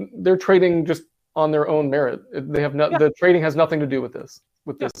they're trading just on their own merit. They have the trading has nothing to do with this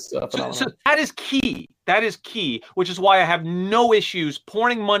phenomenon. So that is key. That is key, which is why I have no issues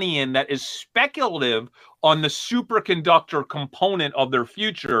pouring money in that is speculative on the superconductor component of their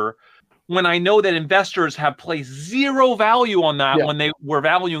future, when I know that investors have placed zero value on that when they were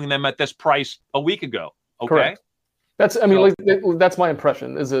valuing them at this price a week ago. Okay. Correct. That's, I mean, that's my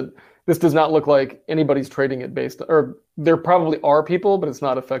impression, is that this does not look like anybody's trading it based, or there probably are people, but it's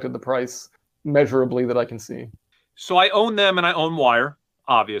not affected the price measurably that I can see. So I own them and I own Wire,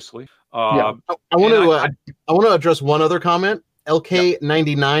 obviously. I want to address one other comment.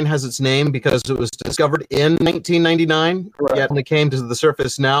 LK-99 has its name because it was discovered in 1999, yet when it came to the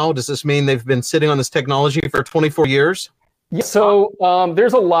surface now. Does this mean they've been sitting on this technology for 24 years? Yeah, so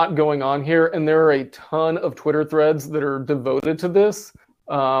there's a lot going on here, and there are a ton of Twitter threads that are devoted to this.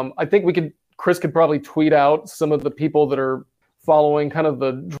 I think Chris could probably tweet out some of the people that are following kind of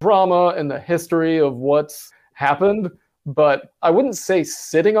the drama and the history of what's happened, but I wouldn't say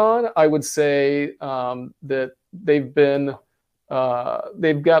sitting on. I would say that they've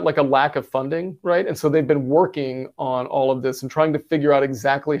got like a lack of funding, right? And so they've been working on all of this and trying to figure out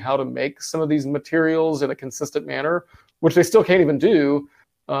exactly how to make some of these materials in a consistent manner, which they still can't even do.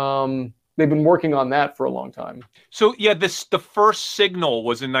 They've been working on that for a long time. So yeah, the first signal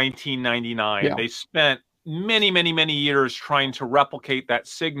was in 1999. Yeah. They spent many years trying to replicate that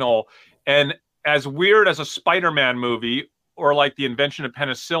signal. And as weird as a Spider-Man movie, or like the invention of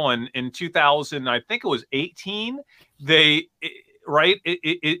penicillin in 2000, I think it was 18, it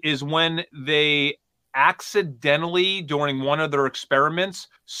is when they accidentally, during one of their experiments,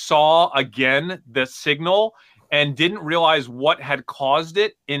 saw again the signal and didn't realize what had caused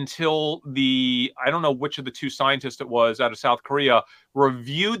it until I don't know which of the two scientists it was out of South Korea,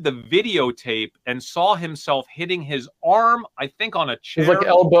 reviewed the videotape and saw himself hitting his arm, I think on a chair. His like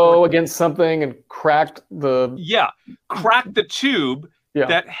elbow against something and cracked the... Yeah, cracked the tube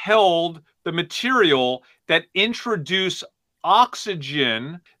that held the material that introduced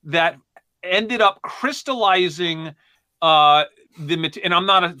oxygen that ended up crystallizing and I'm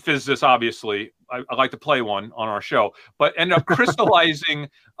not a physicist, obviously. I like to play one on our show, but ended up crystallizing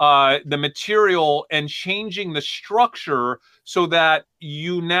the material and changing the structure so that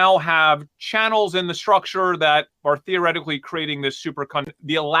you now have channels in the structure that are theoretically creating this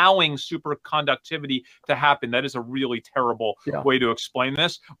allowing superconductivity to happen. That is a really terrible way to explain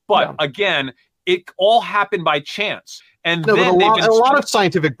this. But again, it all happened by chance. And then a lot of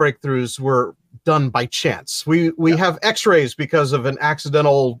scientific breakthroughs were done by chance. We have X-rays because of an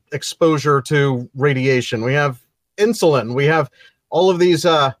accidental exposure to radiation. We have insulin. We have all of these.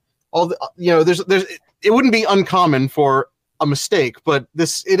 It wouldn't be uncommon for a mistake, but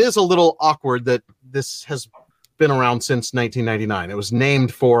it is a little awkward that this has been around since 1999. It was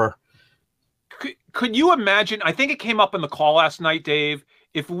named for. Could you imagine? I think it came up in the call last night, Dave.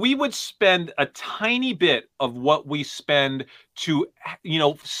 If we would spend a tiny bit of what we spend to,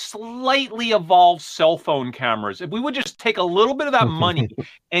 slightly evolve cell phone cameras, if we would just take a little bit of that money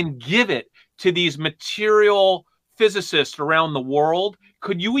and give it to these material physicists around the world,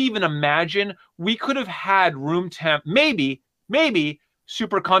 could you even imagine we could have had room temp, maybe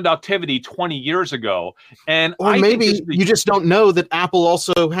superconductivity 20 years ago? Or maybe you just don't know that Apple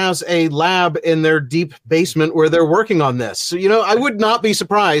also has a lab in their deep basement where they're working on this. So, I would not be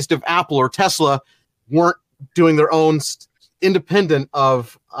surprised if Apple or Tesla weren't doing their own independent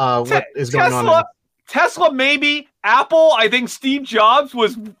of what is going on. Tesla, maybe. Apple, I think Steve Jobs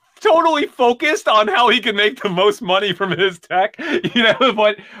was totally focused on how he can make the most money from his tech,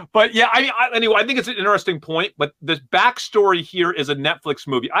 but yeah, anyway, I think it's an interesting point, but this backstory here is a Netflix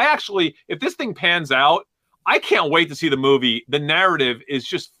movie. If this thing pans out, I can't wait to see the movie. The narrative is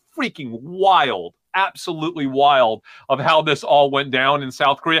just freaking wild, absolutely wild, of how this all went down in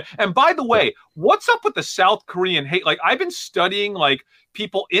South Korea. And by the way, what's up with the South Korean hate? Like, I've been studying, like,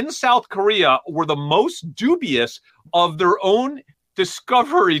 people in South Korea were the most dubious of their own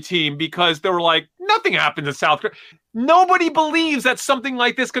discovery team because they were like, nothing happened in South Korea. Nobody believes that something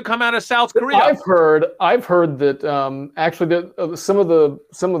like this could come out of South Korea. I've heard that actually some of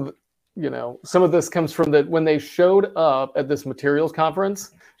this comes from that when they showed up at this materials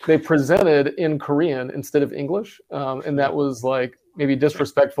conference, they presented in Korean instead of English, and that was like maybe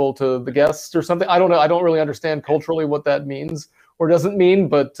disrespectful to the guests or something. I don't know. I don't really understand culturally what that means or doesn't mean,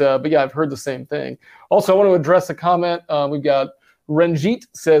 but yeah, I've heard the same thing. Also, I want to address a comment. We've got Ranjit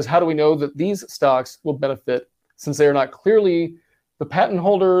says, how do we know that these stocks will benefit since they are not clearly the patent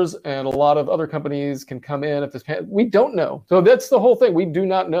holders and a lot of other companies can come in if this we don't know. So that's the whole thing. We do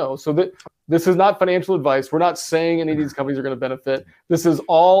not know. So that this is not financial advice. We're not saying any of these companies are going to benefit. This is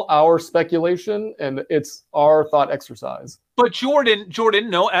all our speculation and it's our thought exercise. But Jordan,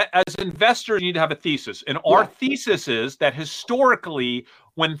 no, as investors, you need to have a thesis. And our thesis is that historically,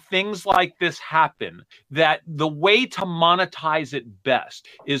 when things like this happen, that the way to monetize it best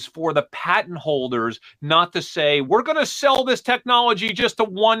is for the patent holders not to say, we're going to sell this technology just to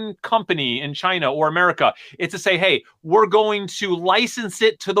one company in China or America. It's to say, hey, we're going to license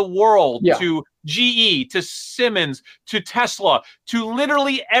it to the world, to GE, to Siemens, to Tesla, to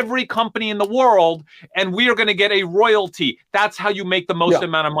literally every company in the world, and we are going to get a royalty. That's how you make the most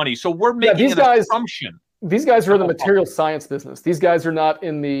amount of money. So we're making an assumption. These guys are in the material science business. These guys are not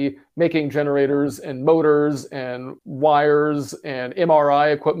in the making generators and motors and wires and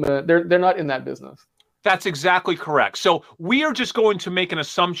MRI equipment. They're not in that business. That's exactly correct. So we are just going to make an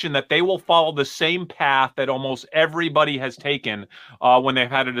assumption that they will follow the same path that almost everybody has taken when they've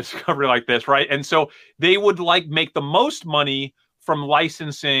had a discovery like this, right? And so they would make the most money from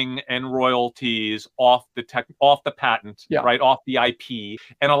licensing and royalties off the patent, right, off the IP,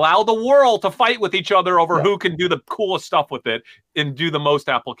 and allow the world to fight with each other over who can do the coolest stuff with it and do the most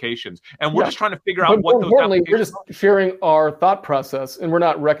applications. And we're just trying to figure out what those applications we're just sharing our thought process, and we're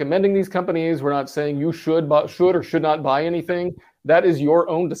not recommending these companies. We're not saying you should or should not buy anything. That is your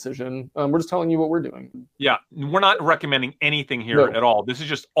own decision. We're just telling you what we're doing. Yeah, we're not recommending anything here at all. This is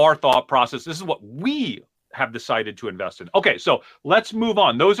just our thought process. This is what we have decided to invest in. Okay, so let's move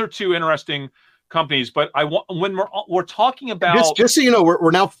on. Those are two interesting companies, but when we're talking about just so you know,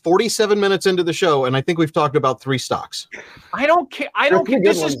 we're now 47 minutes into the show, and I think we've talked about 3 stocks. I don't care.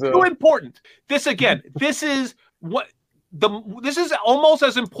 This is too important. This is almost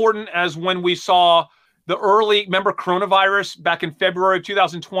as important as when we saw the remember coronavirus back in February of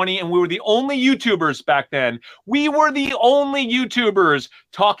 2020, and we were the only YouTubers back then. We were the only YouTubers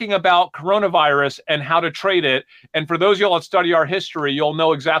talking about coronavirus and how to trade it. And for those of y'all that study our history, you'll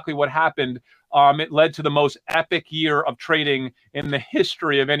know exactly what happened. It led to the most epic year of trading in the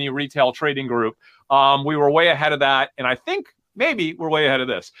history of any retail trading group. We were way ahead of that, and I think maybe we're way ahead of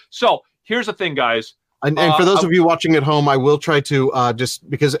this. So here's the thing, guys. And for those of you watching at home, I will try to just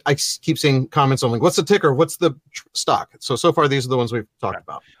because I keep seeing comments on like, what's the ticker? What's the stock? So far, these are the ones we've talked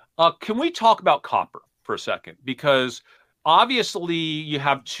about. Can we talk about copper for a second? Because obviously you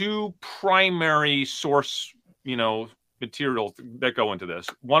have 2 primary source, materials that go into this.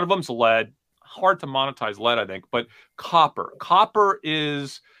 One of them's lead. Hard to monetize lead, I think, but copper. Copper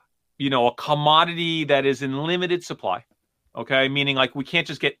is, a commodity that is in limited supply. Okay, meaning like we can't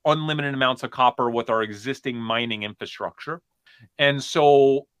just get unlimited amounts of copper with our existing mining infrastructure. And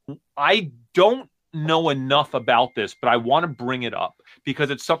so I don't know enough about this, but I want to bring it up because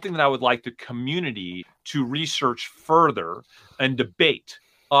it's something that I would like the community to research further and debate.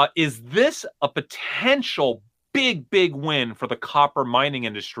 Is this a potential big win for the copper mining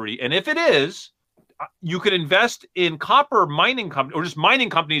industry? And if it is, you could invest in copper mining companies or just mining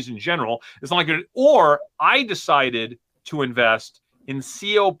companies in general. It's not like or I decided to invest in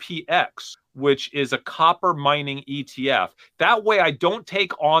COPX, which is a copper mining ETF. That way I don't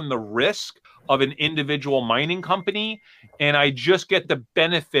take on the risk of an individual mining company, and I just get the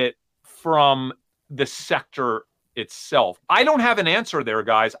benefit from the sector itself. I don't have an answer there,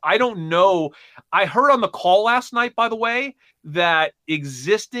 guys. I don't know. I heard on the call last night, by the way, that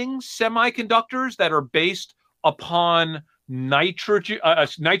existing semiconductors that are based upon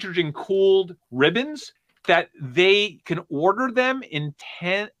nitrogen-cooled ribbons, that they can order them in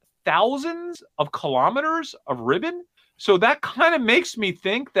thousands of kilometers of ribbon. So that kind of makes me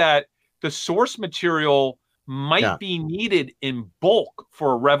think that the source material might be needed in bulk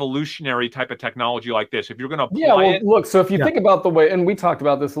for a revolutionary type of technology like this. If you're going to apply it. Look, so if you think about the way, and we talked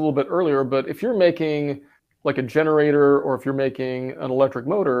about this a little bit earlier, but if you're making like a generator or if you're making an electric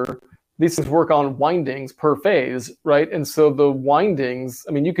motor, these things work on windings per phase, right? And so the windings,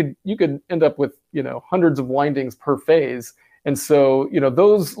 I mean, you could end up with, hundreds of windings per phase. And so,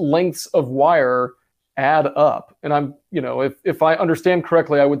 those lengths of wire add up. And I'm, if I understand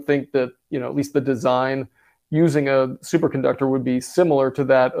correctly, I would think that, at least the design using a superconductor would be similar to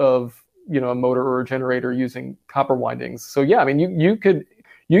that of, a motor or a generator using copper windings. So yeah, I mean, you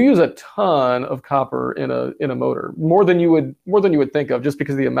use a ton of copper in a motor, more than you would think of, just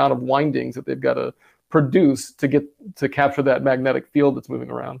because of the amount of windings that they've got to produce to capture that magnetic field that's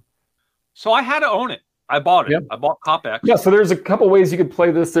moving around. So I had to own it. I bought it. Yep. I bought CopX. Yeah, so there's a couple ways you could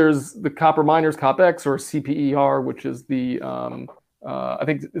play this. There's the Copper Miners CopX or CPER, which is the I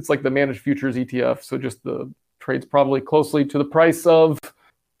think it's like the managed futures ETF. So just the trades probably closely to the price of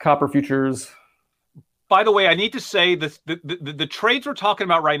copper futures. By the way, I need to say the trades we're talking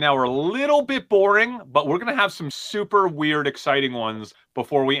about right now are a little bit boring, but we're going to have some super weird, exciting ones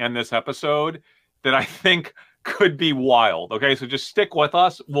before we end this episode that I think could be wild. Okay, so just stick with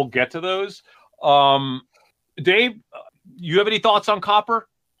us. We'll get to those. Dave, you have any thoughts on copper?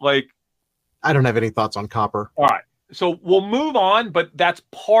 Like, I don't have any thoughts on copper. all right. So we'll move on, but that's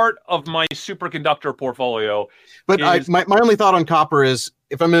part of my superconductor portfolio. But my only thought on copper is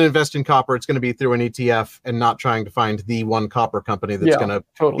if I'm going to invest in copper, it's going to be through an ETF and not trying to find the one copper company that's going to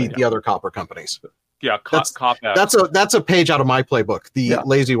beat the other copper companies. Yeah, that's a page out of my playbook. The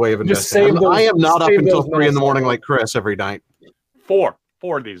lazy way of investing. I am not up until 3 a.m. like Chris every night. 4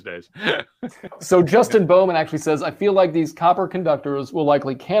 these days. So Justin Bowman actually says, I feel like these copper conductors will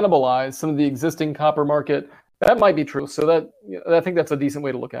likely cannibalize some of the existing copper market. That might be true. So I think that's a decent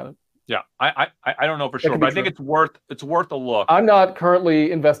way to look at it. Yeah, I don't know for sure, but I think it's worth a look. I'm not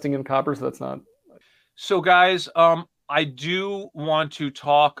currently investing in copper, so that's not. So guys, I do want to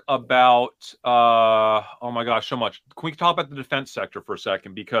talk about oh my gosh, so much. Can we talk about the defense sector for a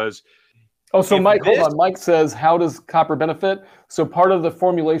second? Because so Mike, hold on. Mike says, how does copper benefit? So part of the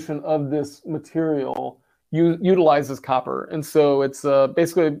formulation of this material utilizes copper, and so it's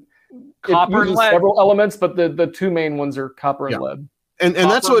basically copper and lead. Several elements, but the two main ones are copper and lead. And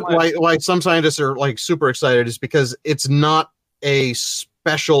that's why some scientists are like super excited, is because it's not a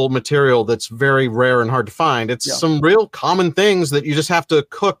special material that's very rare and hard to find. It's some real common things that you just have to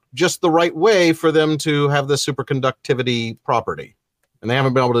cook just the right way for them to have the superconductivity property. And they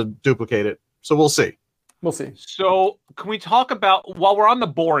haven't been able to duplicate it. So we'll see. We'll see. So can we talk about, while we're on the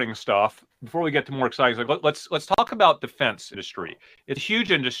boring stuff, before we get to more exciting, let's talk about defense industry. It's a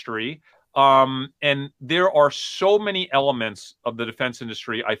huge industry. And there are so many elements of the defense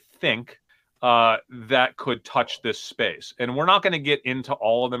industry, I think, that could touch this space. And we're not going to get into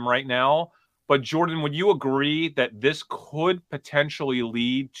all of them right now. But Jordan, would you agree that this could potentially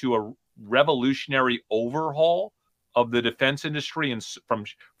lead to a revolutionary overhaul of the defense industry, and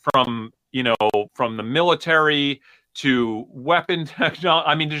from the military to weapon technology?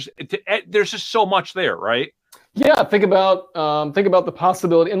 I mean, there's just so much there, right? Yeah, think about the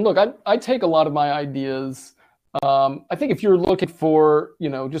possibility. And look, I take a lot of my ideas. I think if you're looking for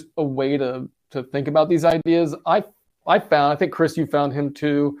just a way to think about these ideas, I think Chris, you found him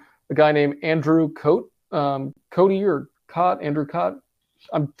too, a guy named Andrew Cote, Andrew Cott.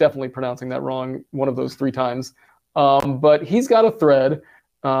 I'm definitely pronouncing that wrong one of those 3 times. But he's got a thread.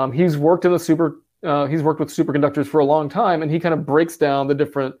 He's worked with superconductors for a long time, and he kind of breaks down the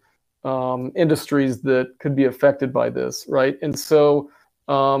different industries that could be affected by this, right? And so,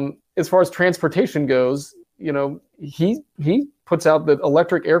 as far as transportation goes, he puts out that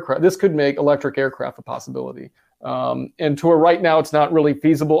electric aircraft. This could make electric aircraft a possibility. And to right now, it's not really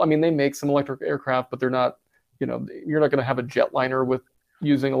feasible. I mean, they make some electric aircraft, but they're not. You're not going to have a jetliner with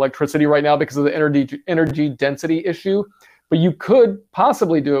using electricity right now because of the energy density issue. But you could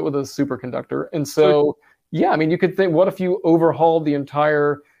possibly do it with a superconductor. And so, I mean, you could think, what if you overhauled the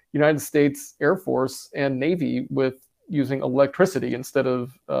entire United States Air Force and Navy with using electricity instead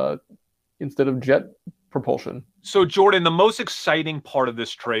of jet propulsion? So, Jordan, the most exciting part of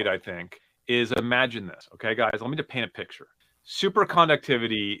this trade, I think, is imagine this. Okay, guys, let me just paint a picture.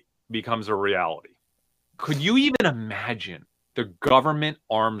 Superconductivity becomes a reality. Could you even imagine the government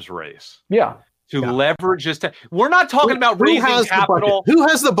arms race? Yeah. To leverage this. We're not talking about raising capital. Who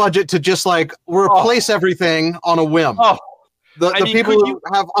has the budget to just like replace everything on a whim? The people who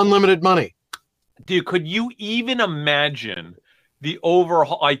have unlimited money. Dude, could you even imagine the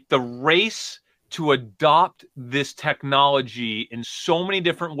overhaul, like the race to adopt this technology in so many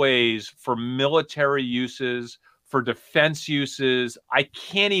different ways for military uses, for defense uses? I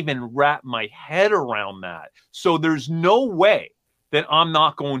can't even wrap my head around that. So there's no way that I'm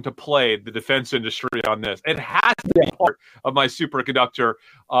not going to play the defense industry on this. It has to be part of my superconductor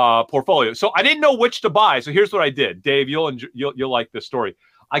portfolio. So I didn't know which to buy. So here's what I did. Dave, you'll like this story.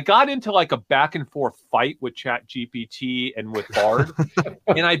 I got into like a back and forth fight with ChatGPT and with Bard.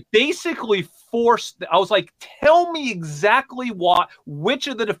 And I basically I was like, tell me exactly which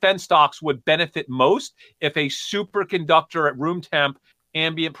of the defense stocks would benefit most if a superconductor at room temp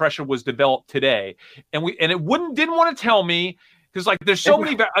ambient pressure was developed today. And it didn't want to tell me, because like there's so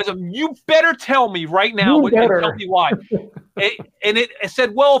many. I said, you better tell me right now. Tell me why. And it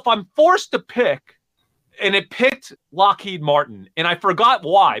said, well, if I'm forced to pick, and it picked Lockheed Martin, and I forgot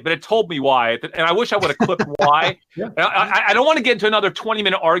why, but it told me why, and I wish I would have clipped why. I don't want to get into another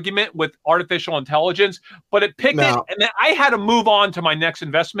 20-minute argument with artificial intelligence, but it picked it, and then I had to move on to my next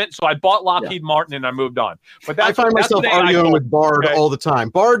investment, so I bought Lockheed Martin and I moved on. But I find myself arguing with Bard all the time.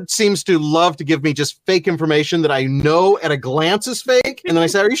 Bard seems to love to give me just fake information that I know at a glance is fake, and then I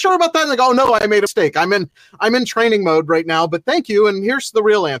say, "Are you sure about that?" And they go, "Oh no, I made a mistake. I'm in training mode right now, but thank you, and here's the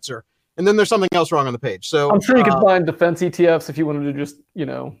real answer." and then there's something else wrong on the page. So I'm sure you can find defense ETFs if you wanted to just,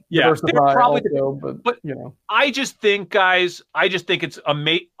 diversify probably also, but I just think, guys, it's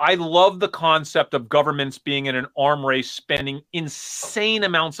amazing. I love the concept of governments being in an arm race, spending insane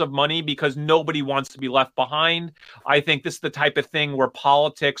amounts of money because nobody wants to be left behind. I think this is the type of thing where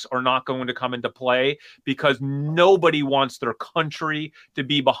politics are not going to come into play because nobody wants their country to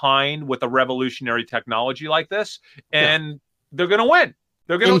be behind with a revolutionary technology like this, and they're going to win.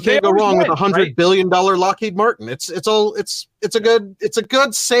 They're going to can't go wrong with $100 billion Lockheed Martin. It's a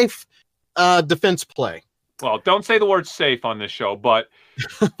good safe defense play. Well, don't say the word safe on this show, but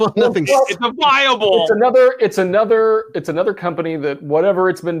it's a viable. It's another company that whatever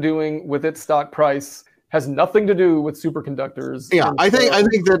it's been doing with its stock price has nothing to do with superconductors. Yeah, I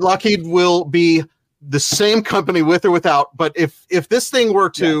think that Lockheed will be the same company with or without. But if this thing were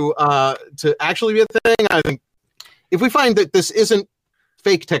to actually be a thing, I think if we find that this isn't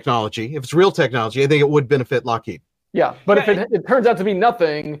fake technology, if it's real technology, I think it would benefit Lockheed. Yeah, but if it turns out to be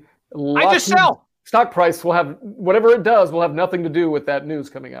nothing, I just sell. Stock price will have whatever it does will have nothing to do with that news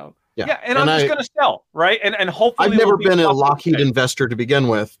coming out. Yeah, and I'm just going to sell, right? And hopefully I've never been a Lockheed investor to begin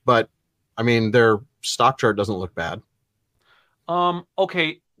with, but I mean their stock chart doesn't look bad.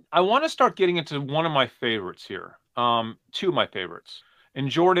 Okay, I want to start getting into one of my favorites here. Two of my favorites. And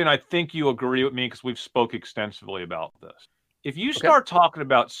Jordan, I think you agree with me because we've spoke extensively about this. If you start talking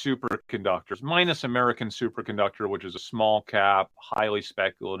about superconductors, minus American Superconductor, which is a small cap, highly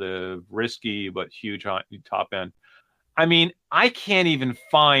speculative, risky, but huge top end. I mean, I can't even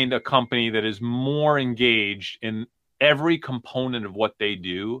find a company that is more engaged in every component of what they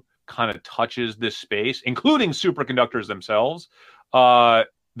do, kind of touches this space, including superconductors themselves,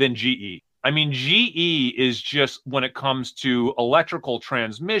 than GE. I mean, GE is just, when it comes to electrical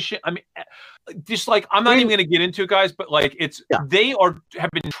transmission, I mean, just like, I'm not even going to get into it, guys, but like they have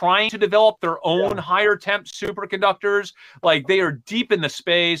been trying to develop their own higher temp superconductors. Like they are deep in the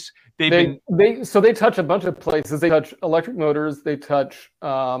space. They touch a bunch of places. They touch electric motors. They touch,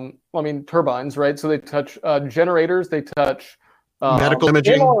 turbines, right? So they touch generators. They touch medical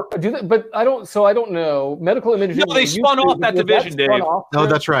imaging. But I don't know. Medical imaging. No, they spun off that division, Dave. No,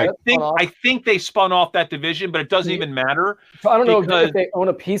 that's right. I think they spun off that division, but it doesn't even matter. So I don't know if they own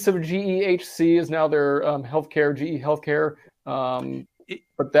a piece of GEHC is now their healthcare, GE Healthcare.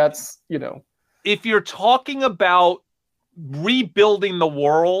 But that's, if you're talking about rebuilding the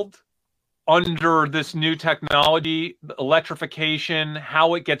world under this new technology, electrification,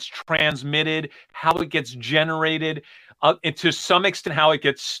 how it gets transmitted, how it gets generated, and to some extent how it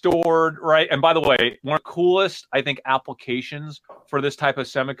gets stored, right? And by the way, one of the coolest, I think, applications for this type of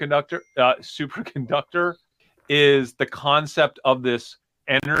superconductor is the concept of this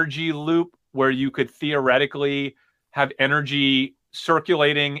energy loop where you could theoretically have energy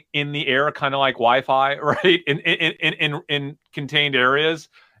circulating in the air, kind of like Wi-Fi, right? In contained areas.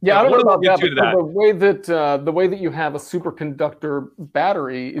 Yeah, I don't know about that, but the way that you have a superconductor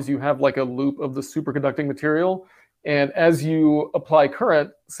battery is you have like a loop of the superconducting material. And as you apply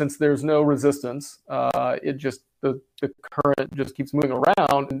current, since there's no resistance, the current just keeps moving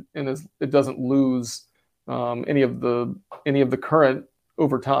around, and it doesn't lose any of the current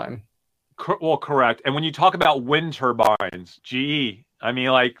over time. Well, correct. And when you talk about wind turbines, GE, I mean,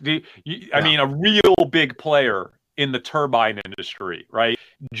 a real big player in the turbine industry, right?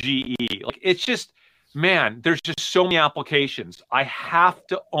 GE, like it's just, man, there's just so many applications. I have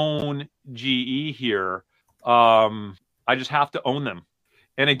to own GE here. I just have to own them.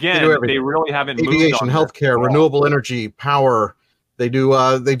 And again, they really haven't aviation, moved on healthcare, renewable energy, power. They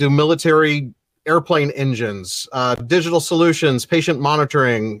do military airplane engines, digital solutions, patient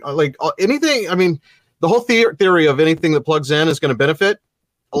monitoring, like anything. I mean, the whole theory of anything that plugs in is going to benefit.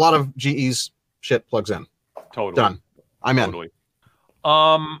 A lot of GE's shit plugs in. Totally. Done. I'm totally.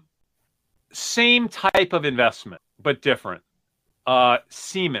 Same type of investment, but different.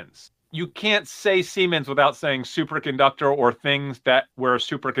 Siemens. You can't say Siemens without saying superconductor or things where a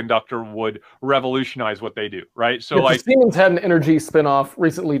superconductor would revolutionize what they do, right? So Siemens had an energy spinoff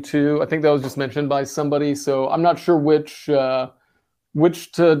recently too. I think that was just mentioned by somebody. So I'm not sure which to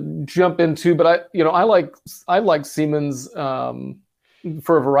jump into, but I like Siemens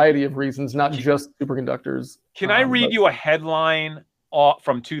for a variety of reasons, not just superconductors. Can I read you a headline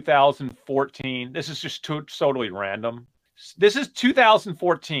from 2014? This is just totally random. This is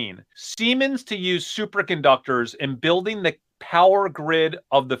 2014. Siemens to use superconductors in building the power grid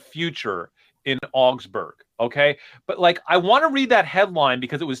of the future in Augsburg. Okay. But I want to read that headline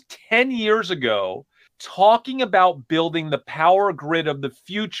because it was 10 years ago talking about building the power grid of the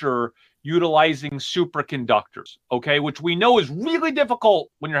future utilizing superconductors, okay, which we know is really difficult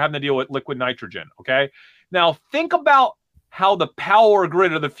when you're having to deal with liquid nitrogen, okay? Now, think about how the power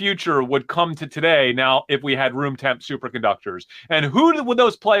grid of the future would come to today now if we had room temp superconductors. And who would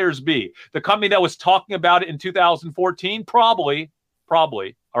those players be? The company that was talking about it in 2014? Probably,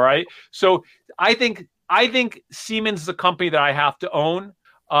 all right? So I think Siemens is a company that I have to own.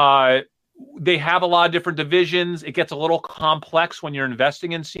 They have a lot of different divisions. It gets a little complex when you're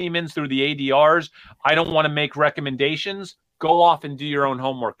investing in Siemens through the ADRs. I don't want to make recommendations. Go off and do your own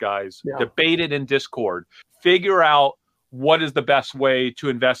homework, guys. Yeah. Debate it in Discord. Figure out what is the best way to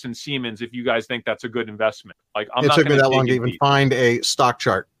invest in Siemens if you guys think that's a good investment. Like, it took me that long to even find a stock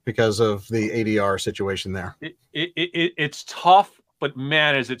chart because of the ADR situation there. It's tough, but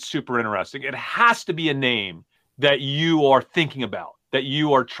man, is it super interesting. It has to be a name that you are thinking about, that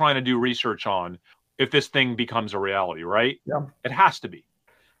you are trying to do research on if this thing becomes a reality, right? Yeah. It has to be.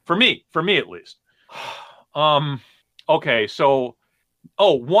 For me at least. Okay, so,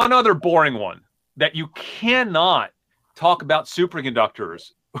 one other boring one that you cannot talk about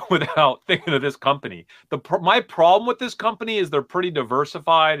superconductors without thinking of this company. My problem with this company is they're pretty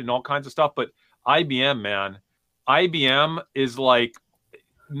diversified and all kinds of stuff, but IBM, man, IBM is like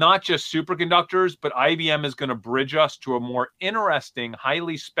not just superconductors, but IBM is going to bridge us to a more interesting,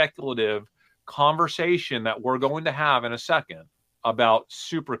 highly speculative conversation that we're going to have in a second about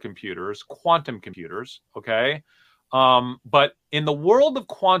supercomputers, quantum computers, okay? But in the world of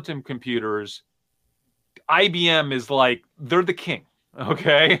quantum computers, IBM is like, they're the king,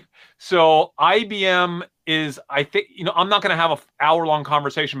 okay? So IBM is, I think, I'm not going to have an hour-long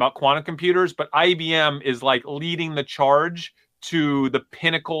conversation about quantum computers, but IBM is like leading the charge to the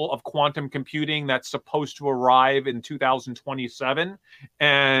pinnacle of quantum computing that's supposed to arrive in 2027.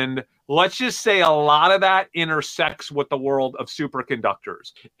 And let's just say a lot of that intersects with the world of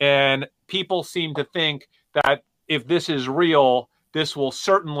superconductors. And people seem to think that if this is real, this will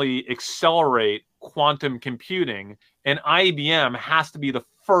certainly accelerate quantum computing. And IBM has to be the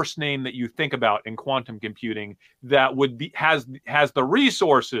first name that you think about in quantum computing that would be has the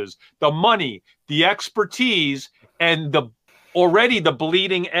resources, the money, the expertise, and the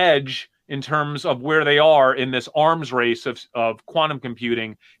bleeding edge in terms of where they are in this arms race of quantum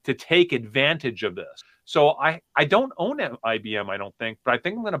computing to take advantage of this. So I don't own IBM, I don't think, but I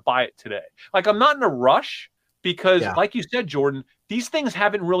think I'm going to buy it today. Like, I'm not in a rush because, like you said, Jordan, these things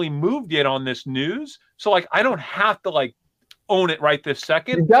haven't really moved yet on this news. So, like, I don't have to, like, own it right this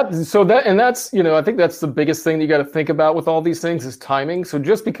second. I think that's the biggest thing you got to think about with all these things is timing. So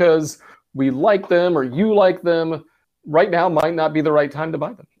just because we like them or you like them, right now might not be the right time to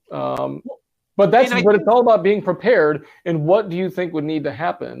buy them. But it's all about being prepared. And what do you think would need to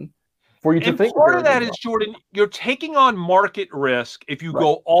happen for you to think? Part of that is, Jordan, you're taking on market risk if you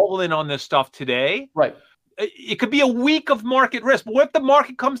go all in on this stuff today. Right. It could be a week of market risk. But what if the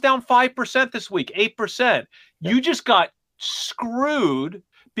market comes down 5% this week, 8%? You just got screwed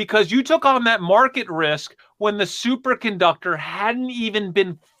because you took on that market risk when the superconductor hadn't even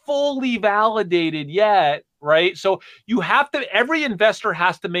been fully validated yet, right? So every investor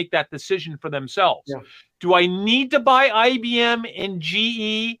has to make that decision for themselves. Yeah. Do I need to buy IBM and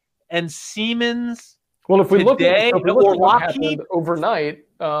GE and Siemens? Well, if we look at what happened overnight,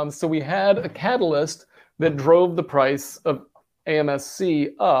 so we had a catalyst that drove the price of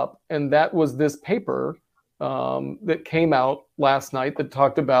AMSC up, and that was this paper that came out last night that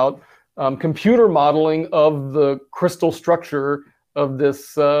talked about computer modeling of the crystal structure of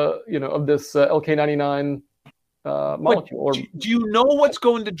this, LK-99 molecule. Do you know what's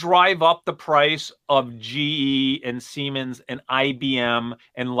going to drive up the price of GE and Siemens and IBM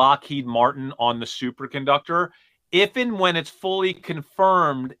and Lockheed Martin on the superconductor? If and when it's fully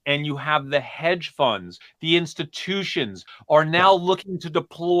confirmed and you have the hedge funds, the institutions are now looking to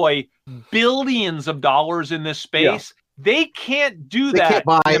deploy billions of dollars in this space, they can't do that. They can't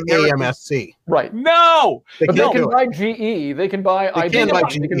buy AMSC. Right. No. They can buy GE. They can buy IBM. They can buy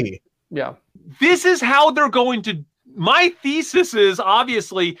GE. Yeah. This is how they're going to. My thesis is,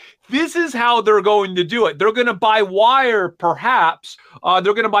 obviously, this is how they're going to do it. They're going to buy Wire, perhaps.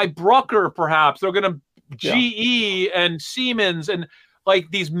 They're going to buy Brucker, perhaps. They're going to GE and Siemens and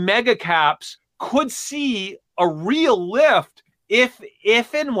like these mega caps could see a real lift if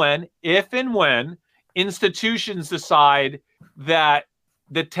and when institutions decide that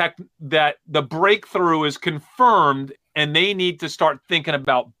the breakthrough is confirmed and they need to start thinking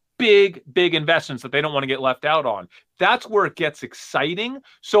about big investments that they don't want to get left out on. That's where it gets exciting.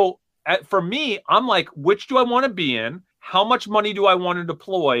 So for me, I'm like, which do I want to be in? How much money do I want to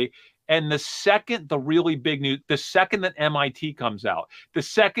deploy? And the second the really big news, the second that MIT comes out, the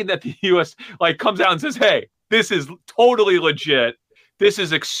second that the US like comes out and says, hey, this is totally legit. This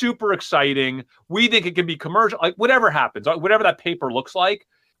is super exciting. We think it can be commercial, like whatever happens, whatever that paper looks like,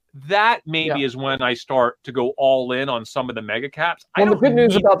 that maybe is when I start to go all in on some of the mega caps. Well, the good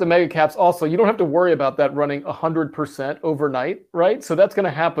news about the mega caps also, you don't have to worry about that running 100% overnight, right? So that's going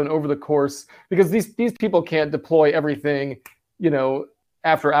to happen over the course, because these people can't deploy everything,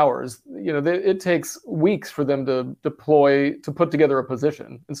 after hours. It takes weeks for them to put together a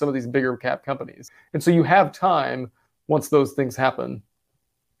position in some of these bigger cap companies. And so you have time once those things happen.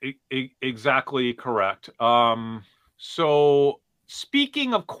 Exactly correct. So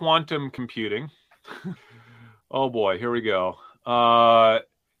speaking of quantum computing, oh boy, here we go.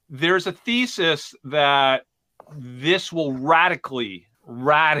 There's a thesis that this will radically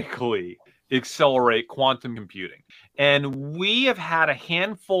accelerate quantum computing. And we have had a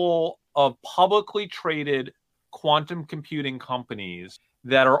handful of publicly traded quantum computing companies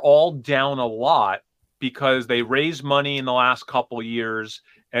that are all down a lot because they raised money in the last couple of years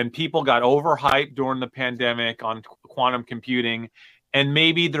and people got overhyped during the pandemic on quantum computing, and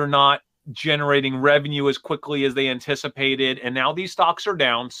maybe they're not generating revenue as quickly as they anticipated. And now these stocks are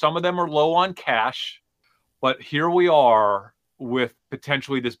down. Some of them are low on cash, but here we are with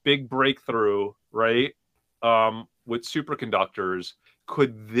potentially this big breakthrough, right? With superconductors.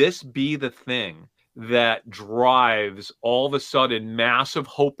 Could this be the thing that drives all of a sudden massive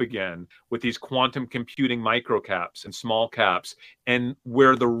hope again with these quantum computing micro caps and small caps, and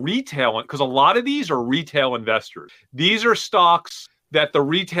where the retail, because a lot of these are retail investors. These are stocks that the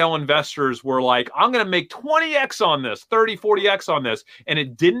retail investors were like, I'm going to make 20x on this, 30, 40x on this, and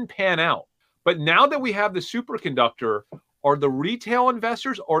it didn't pan out. But now that we have the superconductor, are the retail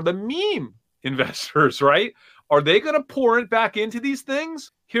investors or the meme investors, right? Are they going to pour it back into these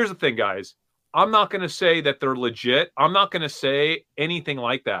things? Here's the thing, guys. I'm not going to say that they're legit. I'm not going to say anything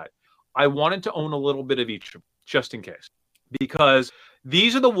like that. I wanted to own a little bit of each of them, just in case, because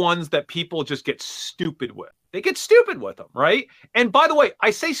these are the ones that people just get stupid with. They get stupid with them, right? And by the way,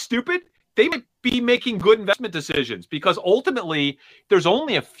 I say stupid. They might be making good investment decisions, because ultimately there's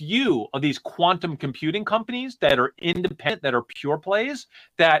only a few of these quantum computing companies that are independent, that are pure plays,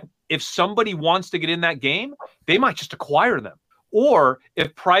 that if somebody wants to get in that game, they might just acquire them. Or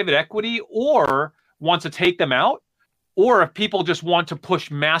if private equity or wants to take them out, or if people just want to push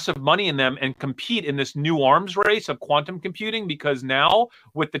massive money in them and compete in this new arms race of quantum computing, because now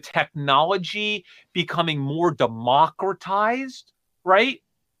with the technology becoming more democratized, right?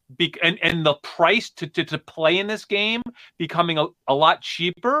 And the price to play in this game becoming a lot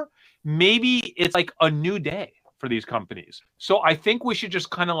cheaper, maybe it's like a new day for these companies. So I think we should just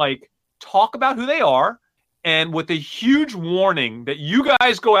kind of like talk about who they are, and with a huge warning that you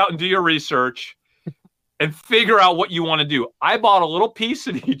guys go out and do your research and figure out what you want to do. I bought a little piece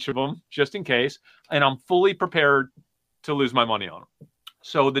of each of them just in case, and I'm fully prepared to lose my money on them.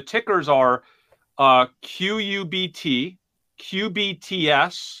 So the tickers are QUBT,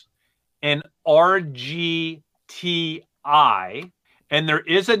 QBTS, and RGTI. And there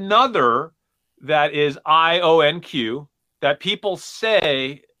is another that is IONQ that people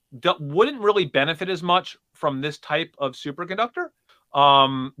say wouldn't really benefit as much from this type of superconductor,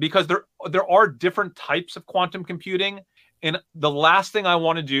 because there are different types of quantum computing. And the last thing I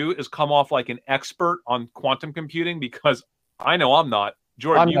want to do is come off like an expert on quantum computing, because I know I'm not.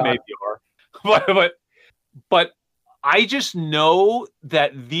 Jordan, you maybe are. But I just know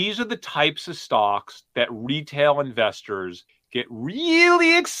that these are the types of stocks that retail investors get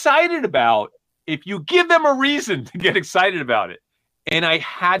really excited about if you give them a reason to get excited about it. And I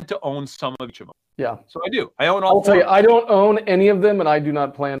had to own some of each of them. Yeah. So I do. I own all. I'll tell you, I don't own any of them, and I do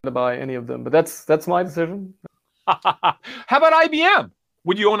not plan to buy any of them. But that's my decision. How about IBM?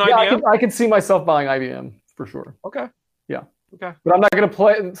 Would you own IBM? I could see myself buying IBM for sure. Okay. Yeah. Okay. But I'm not going to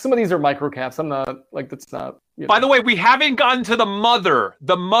play. Some of these are micro caps. I'm not like that's not. By the way, we haven't gotten to the mother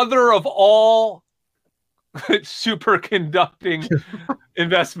of all superconducting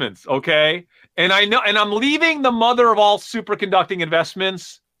investments. Okay. And I know, and I'm leaving the mother of all superconducting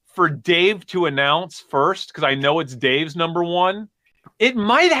investments for Dave to announce first, because I know it's Dave's number one. It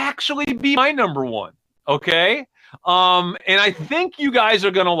might actually be my number one. Okay. And I think you guys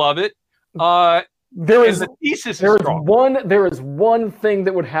are going to love it. There is one thing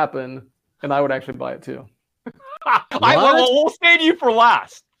that would happen, and I would actually buy it too. We'll save you for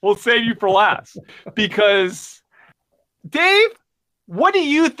last. Because Dave, what do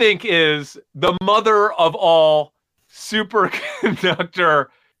you think is the mother of all superconductor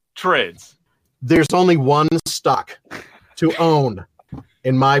trades? There's only one stock to own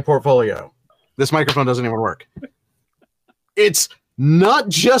in my portfolio. This microphone doesn't even work. It's not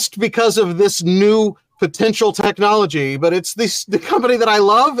just because of this new potential technology, but it's the company that I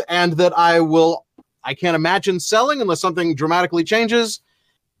love and that I can't imagine selling unless something dramatically changes.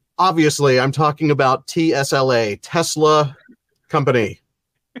 Obviously, I'm talking about TSLA, Tesla Company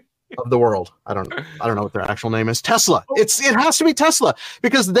of the World. I don't know what their actual name is. Tesla. It has to be Tesla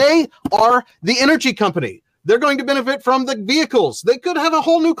because they are the energy company. They're going to benefit from the vehicles. They could have a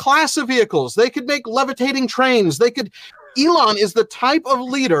whole new class of vehicles. They could make levitating trains. Elon is the type of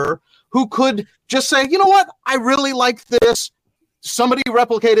leader who could just say, you know what? I really like this. Somebody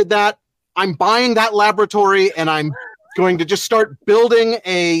replicated that. I'm buying that laboratory and I'm going to just start building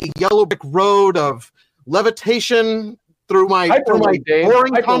a yellow brick road of levitation through my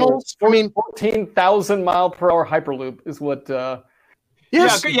boring tunnels. I mean, 14,000 mile per hour hyperloop is what.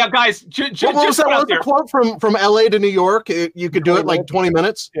 Yes. Yeah, guys. What was the quote from LA to New York? You could do it in like 20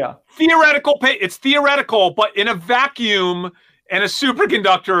 minutes. Yeah. It's theoretical, but in a vacuum and a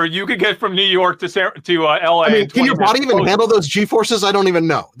superconductor, you could get from New York to LA. I mean, can your body even handle those G-forces? I don't even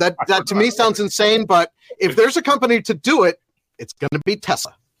know. That to me sounds insane, but if there's a company to do it, it's going to be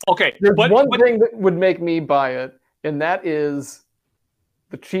Tesla. Okay. There's one thing that would make me buy it, and that is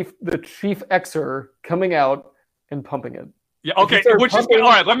the chief Xer coming out and pumping it. Yeah. Okay. All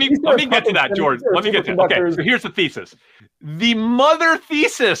right. Let me get to that, George. Let me get to that. Okay. So here's the thesis. The mother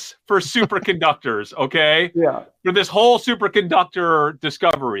thesis for superconductors. Okay. Yeah. For this whole superconductor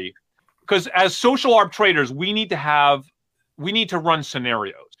discovery, because as social arbitrators, we need to run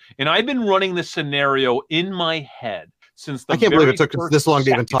scenarios, and I've been running this scenario in my head since the. I can't believe it took us this long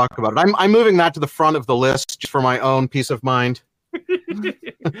to even talk about it. I'm moving that to the front of the list just for my own peace of mind.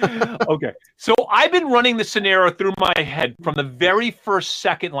 Okay. So I've been running the scenario through my head from the very first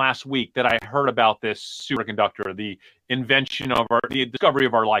second last week that I heard about this superconductor, the discovery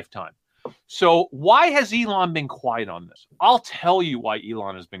of our lifetime. So why has Elon been quiet on this? I'll tell you why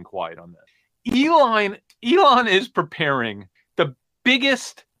Elon has been quiet on this. Elon is preparing the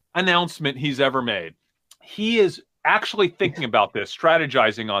biggest announcement he's ever made. He is actually thinking about this,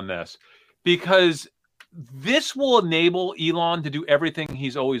 strategizing on this, because this will enable Elon to do everything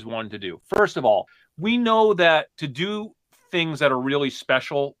he's always wanted to do. First of all, we know that to do things that are really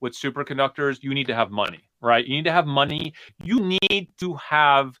special with superconductors, you need to have money, right? You need to have money. You need to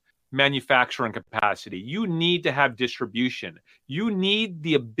have manufacturing capacity. You need to have distribution. You need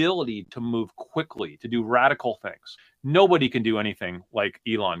the ability to move quickly, to do radical things. Nobody can do anything like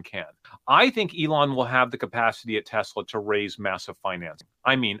Elon can. I think Elon will have the capacity at Tesla to raise massive financing.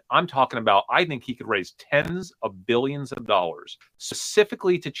 I mean, I think he could raise tens of billions of dollars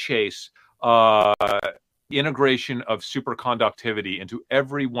specifically to chase integration of superconductivity into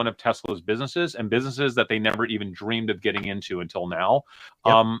every one of Tesla's businesses and businesses that they never even dreamed of getting into until now.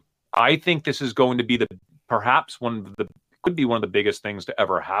 Yep. I think this is going to be could be one of the biggest things to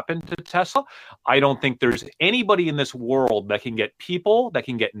ever happen to Tesla. I don't think there's anybody in this world that can get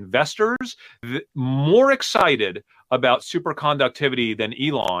investors more excited about superconductivity than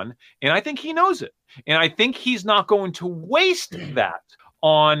Elon. And I think he knows it. And I think he's not going to waste that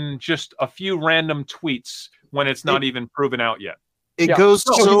on just a few random tweets when it's not even proven out yet. He's going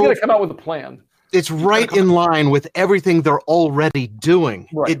to come out with a plan. It's right in line with everything they're already doing.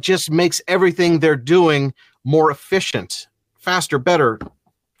 Right. It just makes everything they're doing more efficient, faster, better,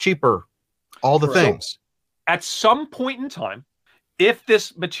 cheaper, all the things. At some point in time, if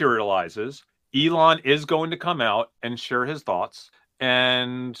this materializes, Elon is going to come out and share his thoughts.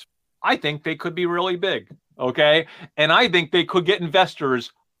 And I think they could be really big. Okay. And I think they could get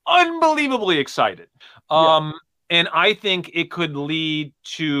investors unbelievably excited. And I think it could lead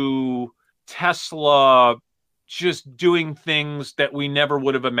to Tesla just doing things that we never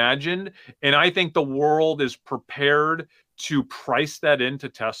would have imagined. And I think the world is prepared to price that into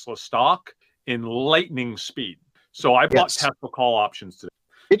Tesla stock in lightning speed. So I bought Tesla call options today.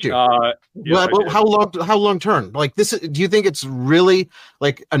 Did you? How long term? Like this? Do you think it's really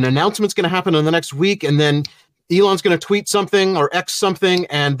like an announcement's going to happen in the next week, and then Elon's going to tweet something or X something,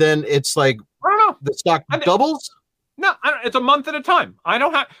 and then it's like I don't know, the stock doubles? No, it's a month at a time. I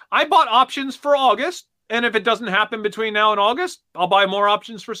bought options for August, and if it doesn't happen between now and August, I'll buy more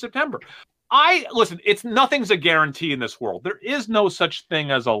options for September. Listen, nothing's a guarantee in this world. There is no such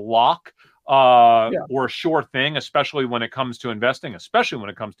thing as a lock or a sure thing, especially when it comes to investing, especially when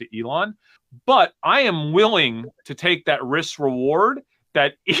it comes to Elon. But I am willing to take that risk reward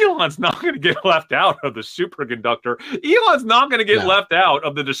that Elon's not going to get left out of the superconductor. Elon's not going to get left out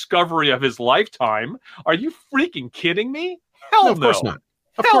of the discovery of his lifetime. Are you freaking kidding me? Hell no. Of course not.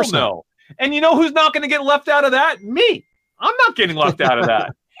 Hell no. And you know who's not going to get left out of that? Me. I'm not getting left out of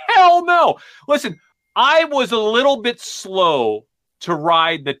that. Hell no. Listen, I was a little bit slow to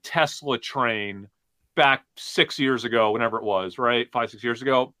ride the Tesla train back 6 years ago, whenever it was, right? 5-6 years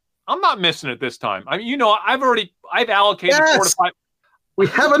ago. I'm not missing it this time. I mean, I've allocated 4 to 5. We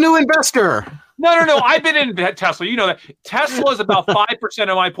have a new investor. No. I've been in Tesla. You know that Tesla is about 5%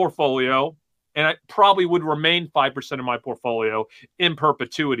 of my portfolio, and it probably would remain 5% of my portfolio in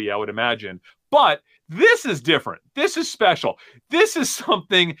perpetuity, I would imagine. But this is different. This is special. This is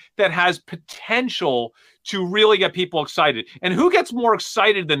something that has potential to really get people excited. And who gets more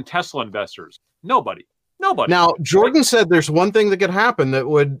excited than Tesla investors? Nobody. Now, Jordan said there's one thing that could happen that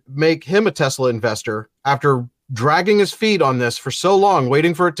would make him a Tesla investor after dragging his feet on this for so long,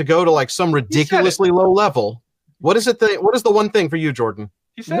 waiting for it to go to like some ridiculously low level. What is the one thing for you, Jordan?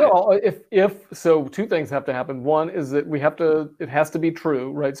 He said if so, two things have to happen. One is that it has to be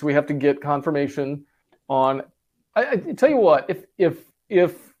true, right? So we have to get confirmation on. I tell you what,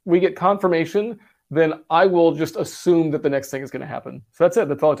 if we get confirmation, then I will just assume that the next thing is going to happen. So that's it.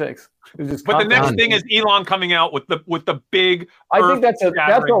 That's all it takes. But the next thing is Elon coming out with the big. I think that's a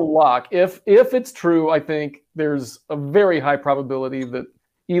lock. If it's true, I think there's a very high probability that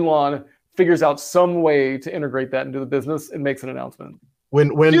Elon figures out some way to integrate that into the business and makes an announcement.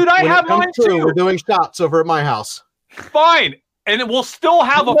 Dude, I have mine too. We're doing shots over at my house. Fine. And we'll still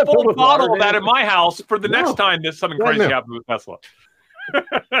have a full bottle of that at my house for the next time that something crazy happens with Tesla.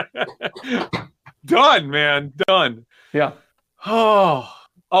 Done, man. Done. Yeah. Oh,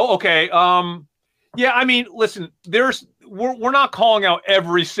 okay. Yeah, I mean, listen, we're not calling out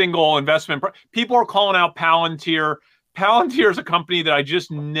every single investment. People are calling out Palantir. Palantir is a company that I just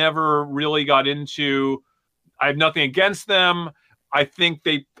never really got into. I have nothing against them. I think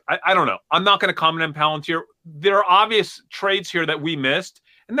I don't know. I'm not going to comment on Palantir. There are obvious trades here that we missed.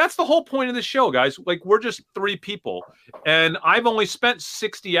 And that's the whole point of the show, guys. Like, we're just 3 people. And I've only spent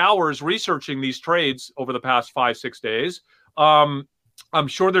 60 hours researching these trades over the past 5-6 days. I'm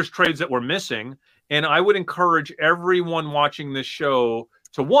sure there's trades that we're missing. And I would encourage everyone watching this show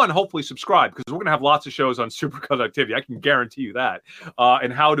to, one, hopefully subscribe, because we're going to have lots of shows on superconductivity. I can guarantee you that.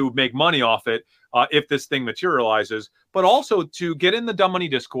 And how to make money off it if this thing materializes. But also to get in the Dumb Money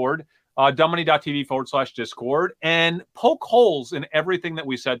Discord, dumbmoney.tv/Discord, and poke holes in everything that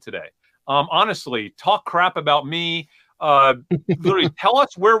we said today. Honestly, talk crap about me. Literally tell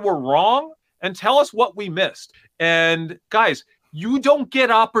us where we're wrong and tell us what we missed. And guys, you don't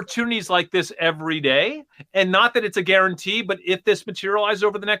get opportunities like this every day. And not that it's a guarantee, but if this materializes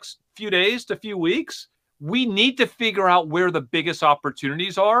over the next few days to few weeks, we need to figure out where the biggest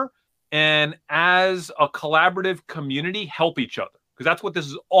opportunities are. And as a collaborative community, help each other. Because that's what this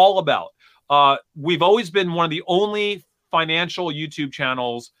is all about. We've always been one of the only financial YouTube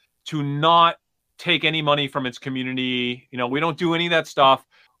channels to not take any money from its community. We don't do any of that stuff.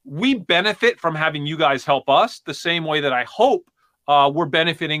 We benefit from having you guys help us the same way that I hope we're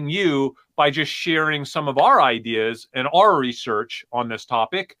benefiting you by just sharing some of our ideas and our research on this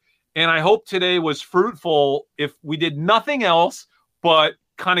topic. And I hope today was fruitful if we did nothing else but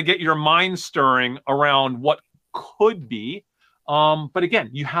kind of get your mind stirring around what could be. But again,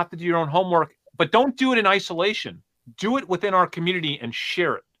 you have to do your own homework, but don't do it in isolation. Do it within our community and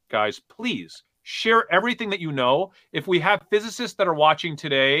share it, guys. Please share everything that you know. If we have physicists that are watching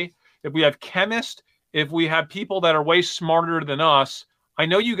today, if we have chemists, if we have people that are way smarter than us, I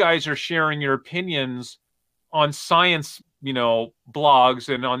know you guys are sharing your opinions on science,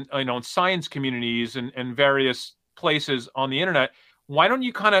 blogs and on science communities and various places on the internet. Why don't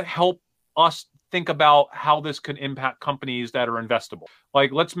you kind of help us think about how this could impact companies that are investable?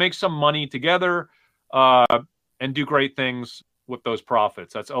 Like, let's make some money together and do great things with those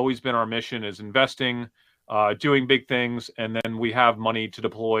profits. That's always been our mission, is investing, doing big things, and then we have money to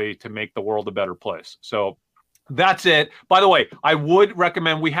deploy to make the world a better place. So that's it. By the way, I would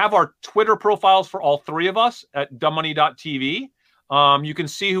recommend, we have our Twitter profiles for all 3 of us at dumbmoney.tv. You can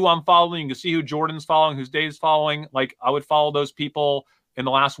see who I'm following. You can see who Jordan's following, who's Dave's following. Like, I would follow those people in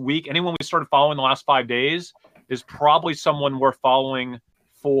the last week. Anyone we started following in the last 5 days is probably someone we're following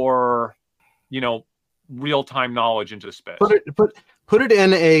for, real-time knowledge into the space. Put it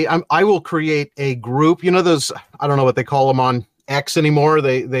in I will create a group. Those, I don't know what they call them on X anymore.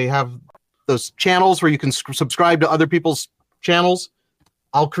 They have those channels where you can subscribe to other people's channels.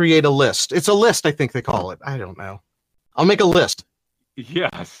 I'll create a list. It's a list, I think they call it. I don't know. I'll make a list.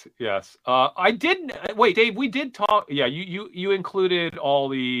 Yes. I did. Wait, Dave, we did talk. Yeah, you included all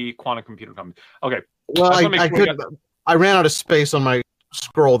the quantum computer companies. Okay. Well, I ran out of space on my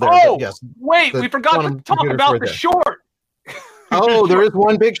scroll there. Oh, yes. Wait, we forgot to talk about the short. Oh, there is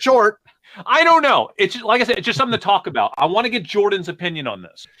one big short. I don't know. It's just, like I said, it's just something to talk about. I want to get Jordan's opinion on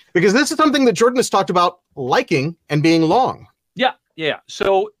this. Because this is something that Jordan has talked about liking and being long. Yeah.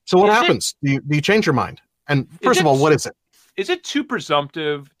 So what happens? Do you change your mind? And first of all, what is it? Is it too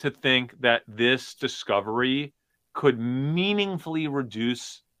presumptive to think that this discovery could meaningfully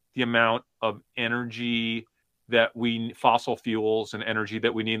reduce the amount of energy that fossil fuels and energy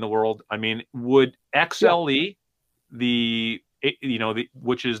that we need in the world? I mean, would XLE,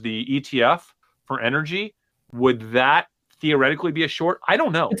 which is the ETF for energy, would that theoretically be a short? I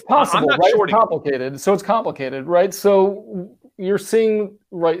don't know. It's possible, right? It's complicated. So it's complicated, right? So you're seeing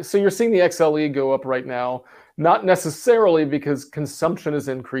the XLE go up right now, not necessarily because consumption is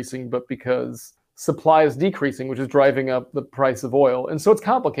increasing, but because supply is decreasing, which is driving up the price of oil. And so it's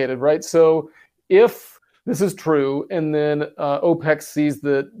complicated, right? So if this is true, and then OPEC sees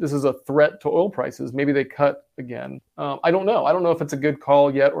that this is a threat to oil prices, maybe they cut again. I don't know. I don't know if it's a good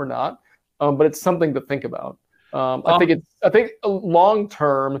call yet or not, but it's something to think about. I think long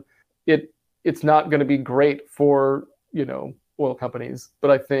term, it's not going to be great for oil companies, but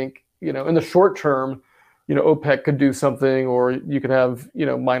I think in the short term, OPEC could do something, or you could have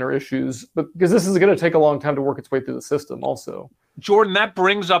minor issues, but because this is going to take a long time to work its way through the system, also. Jordan, that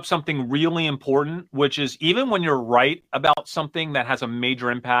brings up something really important, which is even when you're right about something that has a major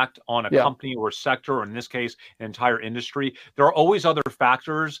impact on a company or sector, or in this case, an entire industry, there are always other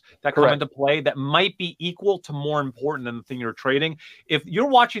factors that come into play that might be equal to more important than the thing you're trading. If you're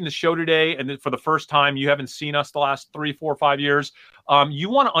watching the show today and for the first time, you haven't seen us the last 3, 4, 5 years, you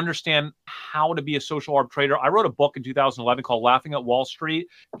want to understand how to be a social arb trader. I wrote a book in 2011 called Laughing at Wall Street.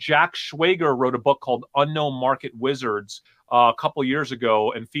 Jack Schwager wrote a book called Unknown Market Wizards a couple years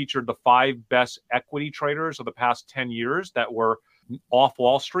ago and featured the 5 best equity traders of the past 10 years that were off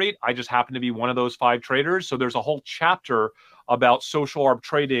Wall Street. I just happen to be one of those 5 traders. So there's a whole chapter about social arb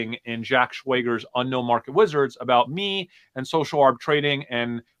trading in Jack Schwager's Unknown Market Wizards about me and social arb trading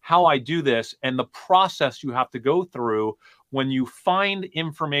and how I do this and the process you have to go through when you find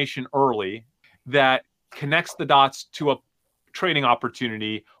information early that connects the dots to a trading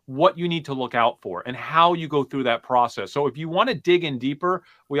opportunity, what you need to look out for and how you go through that process. So if you want to dig in deeper,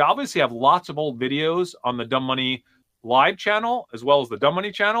 we obviously have lots of old videos on the Dumb Money Live channel, as well as the Dumb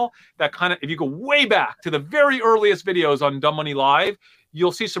Money channel, that kind of, if you go way back to the very earliest videos on Dumb Money Live,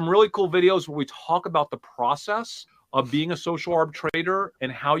 you'll see some really cool videos where we talk about the process of being a social arb trader and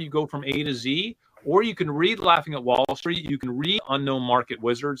how you go from A to Z. Or you can read Laughing at Wall Street. You can read Unknown Market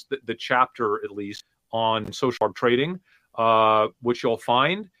Wizards, the chapter at least on social arb trading, which you'll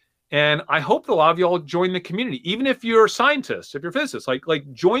find. And I hope that a lot of y'all join the community, even if you're a scientist, if you're a physicist,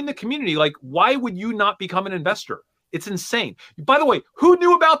 like join the community. Like, why would you not become an investor? It's insane. By the way, who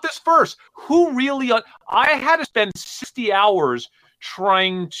knew about this first? Who really? I had to spend 60 hours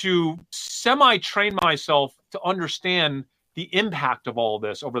trying to semi-train myself to understand the impact of all of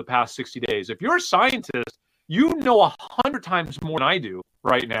this over the past 60 days. If you're a scientist, you know 100 times more than I do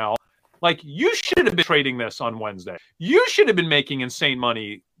right now. Like, you should have been trading this on Wednesday. You should have been making insane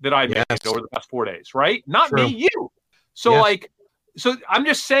money that I made over the past 4 days, right? Not me, you. So so I'm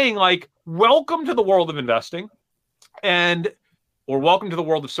just saying, welcome to the world of investing, or welcome to the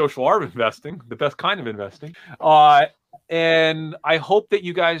world of social arb investing, the best kind of investing. And I hope that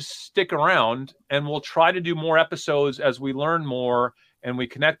you guys stick around, and we'll try to do more episodes as we learn more and we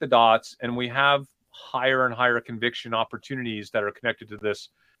connect the dots and we have higher and higher conviction opportunities that are connected to this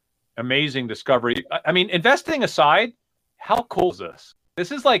amazing discovery. I mean, investing aside, how cool is this?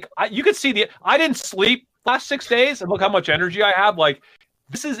 This is you could see I didn't sleep last 6 days and look how much energy I have.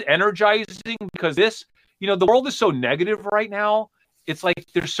 This is energizing because the world is so negative right now. It's like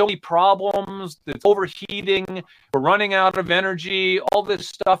there's so many problems. It's overheating. We're running out of energy. All this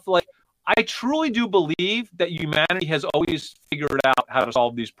stuff. I truly do believe that humanity has always figured out how to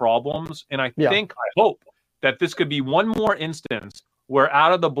solve these problems. And I hope that this could be one more instance where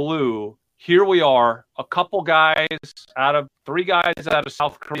out of the blue, here we are, a couple guys out of 3 guys out of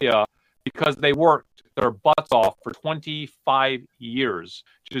South Korea, because they worked their butts off for 25 years,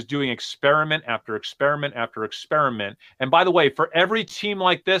 just doing experiment after experiment after experiment. And by the way, for every team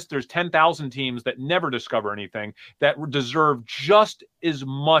like this, there's 10,000 teams that never discover anything that deserve just as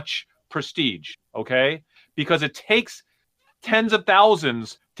much prestige, okay? Because it takes tens of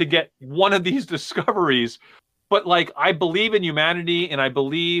thousands to get one of these discoveries. But I believe in humanity, and I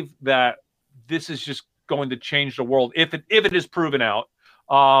believe that this is just going to change the world if it is proven out.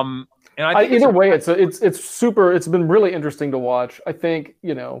 And I think either way, it's super. It's been really interesting to watch. I think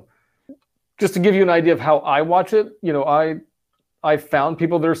just to give you an idea of how I watch it, I found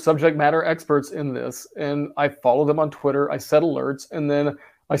people that are subject matter experts in this, and I follow them on Twitter. I set alerts, and then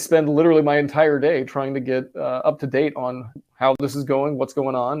I spend literally my entire day trying to get up to date on how this is going, what's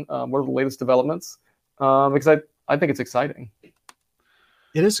going on, what are the latest developments, because I think it's exciting.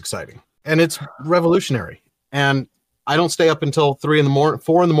 It is exciting, and it's revolutionary. And I don't stay up until 4 in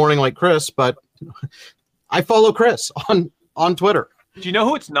the morning like Chris, but I follow Chris on Twitter. Do you know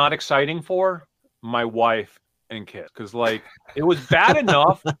who it's not exciting for? My wife and kids. Because, like, it was bad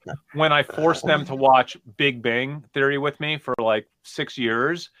enough when I forced them to watch Big Bang Theory with me for like 6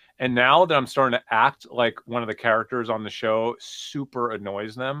 years. And now that I'm starting to act like one of the characters on the show, super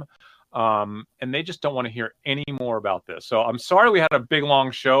annoys them. And they just don't want to hear any more about this. So I'm sorry we had a big,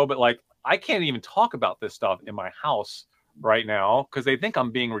 long show, but like, I can't even talk about this stuff in my house right now because they think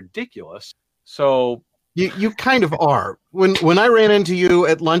I'm being ridiculous. So you kind of are. When I ran into you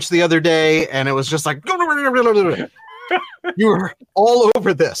at lunch the other day, and it was just like you were all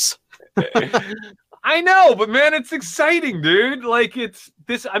over this. I know, but man, it's exciting, dude. Like, it's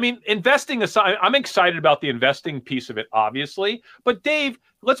this. I mean, investing aside, I'm excited about the investing piece of it, obviously. But Dave,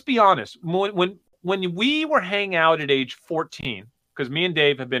 let's be honest. When we were hanging out at age 14, because me and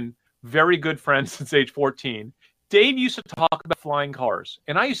Dave have been very good friends since age 14, Dave used to talk about flying cars,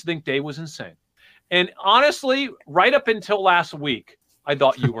 and I used to think Dave was insane. And honestly, right up until last week, I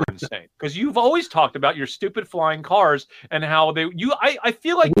thought you were insane because you've always talked about your stupid flying cars and how I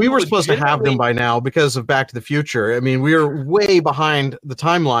feel like we were supposed to have them by now because of Back to the Future. I mean, we are way behind the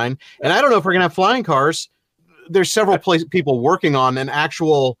timeline, and I don't know if we're gonna have flying cars. There's several people working on an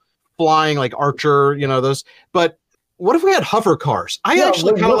actual flying, like Archer, those. But what if we had hover cars? I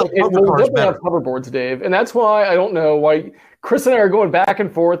actually kind of like hover cars better. Have hoverboards, Dave, and that's why I don't know why Chris and I are going back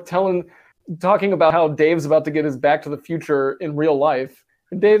and forth talking about how Dave's about to get his Back to the Future in real life.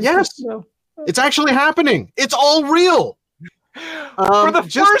 And Dave's it's actually happening. It's all real. For the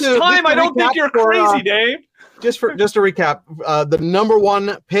first time, I don't think you're crazy, Dave. Just to recap, the number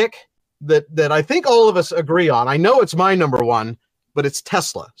one pick that I think all of us agree on. I know it's my number one, but it's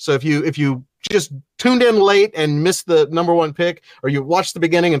Tesla. So if you just tuned in late and missed the number one pick, or you watched the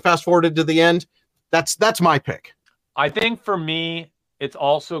beginning and fast forwarded to the end, that's my pick. I think for me, it's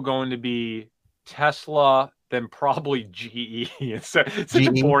also going to be Tesla, then probably GE. It's such a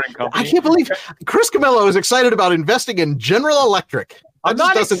boring company. I can't believe Chris Camillo is excited about investing in General Electric. I'm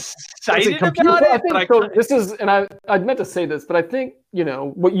not excited about it. I think this is, and I meant to say this, but I think,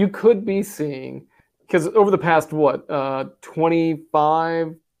 what you could be seeing, because over the past,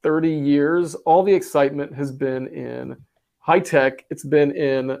 25, 30 years, all the excitement has been in high tech. It's been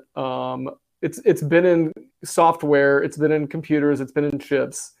in, it's been in software, it's been in computers, it's been in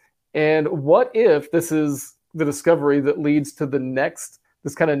chips. And what if this is the discovery that leads to this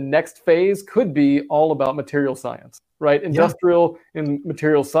kind of next phase could be all about material science, right? Industrial and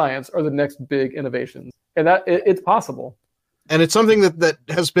material science are the next big innovations. And that it's possible. And it's something that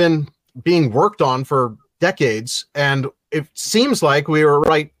has been being worked on for decades. And it seems like we were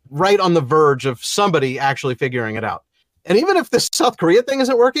right on the verge of somebody actually figuring it out. And even if this South Korea thing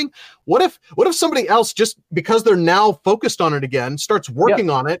isn't working, what if somebody else, just because they're now focused on it again, starts working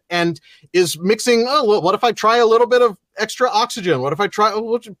on it and is mixing? Oh, well, what if I try a little bit of extra oxygen? What if I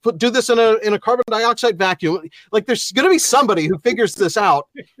do this in a carbon dioxide vacuum? Like, there's going to be somebody who figures this out.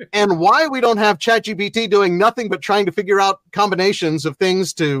 And why we don't have ChatGPT doing nothing but trying to figure out combinations of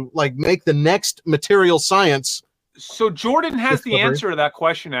things to like make the next material science. So Jordan has the answer to that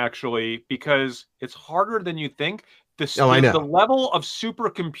question, actually, because it's harder than you think. The level of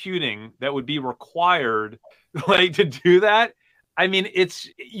supercomputing that would be required, like, to do that. I mean,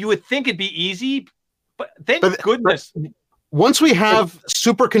 you would think it'd be easy, but thank goodness. But once we have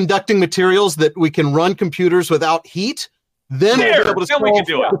superconducting materials that we can run computers without heat, then we'll be able to solve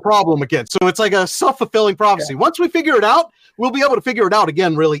the problem again. So it's like a self-fulfilling prophecy. Once we figure it out, we'll be able to figure it out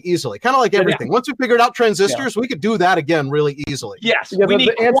again really easily. Kind of like everything. Once we figured out transistors, we could do that again really easily. Yes, we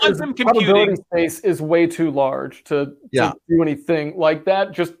need quantum computing. Probability space is way too large to do anything like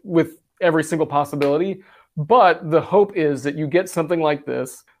that, just with every single possibility. But the hope is that you get something like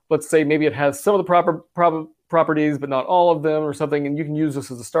this. Let's say maybe it has some of the proper properties, but not all of them or something, and you can use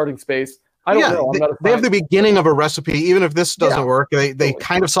this as a starting space. I don't know. They have the beginning of a recipe. Even if this doesn't work, they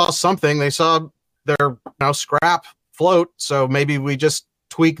kind of saw something. They saw their scrap float. So maybe we just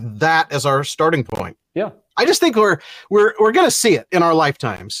tweak that as our starting point. Yeah. I just think we're going to see it in our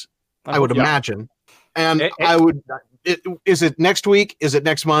lifetimes. I would imagine. And is it next week? Is it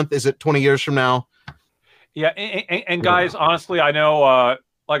next month? Is it 20 years from now? Yeah. And guys, honestly, I know,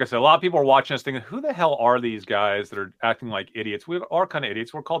 like I said, a lot of people are watching us thinking, who the hell are these guys that are acting like idiots? We are kind of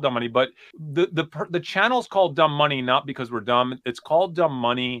idiots. We're called Dumb Money, but the channel's called Dumb Money, not because we're dumb. It's called Dumb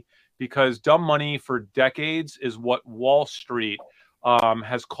Money because dumb money for decades is what Wall Street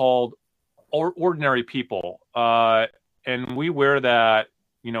has called ordinary people, and we wear that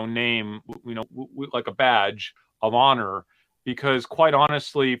name like a badge of honor, because quite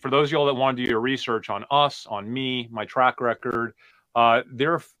honestly, for those of y'all that want to do your research on us, on me, my track record,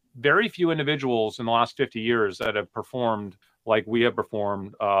 there are very few individuals in the last 50 years that have performed like we have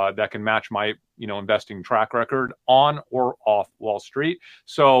performed, that can match my investing track record on or off Wall Street.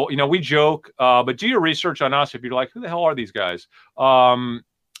 So we joke, but do your research on us if you're like, who the hell are these guys? And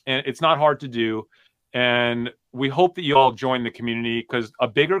it's not hard to do. And we hope that you all join the community, because a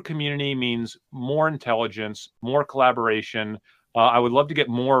bigger community means more intelligence, more collaboration. I would love to get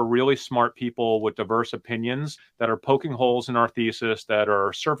more really smart people with diverse opinions that are poking holes in our thesis, that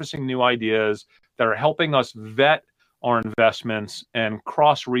are surfacing new ideas, that are helping us vet our investments and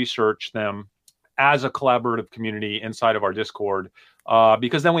cross-research them as a collaborative community inside of our Discord,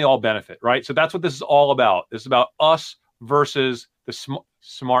 because then we all benefit, right? So that's what this is all about. This is about us versus the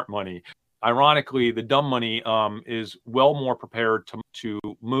smart money. Ironically, the dumb money is well more prepared to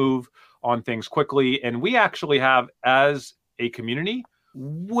move on things quickly. And we actually have, as a community,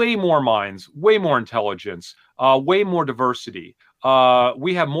 way more minds, way more intelligence, way more diversity.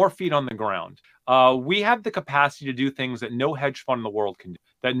 We have more feet on the ground. We have the capacity to do things that no hedge fund in the world can do,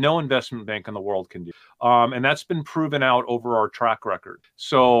 that no investment bank in the world can do. And that's been proven out over our track record.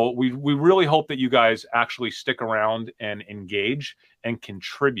 So we really hope that you guys actually stick around and engage and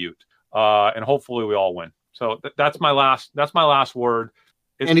contribute. And hopefully we all win. So that's my last word.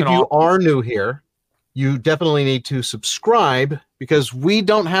 And if you are new here, you definitely need to subscribe, because we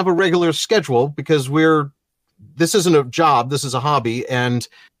don't have a regular schedule, because this isn't a job, this is a hobby, and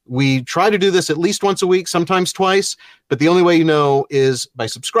we try to do this at least once a week, sometimes twice, but the only way is by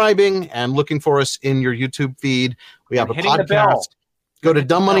subscribing and looking for us in your YouTube feed. We have a podcast. Go to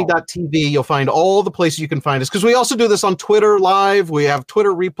dumbmoney.tv. You'll find all the places you can find us, because we also do this on Twitter Live. We have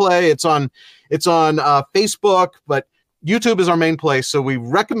Twitter Replay. It's on Facebook, but YouTube is our main place. So we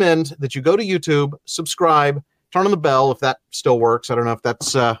recommend that you go to YouTube, subscribe, turn on the bell if that still works. I don't know if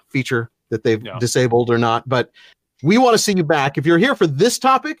that's a feature that they've disabled or not, but we want to see you back. If you're here for this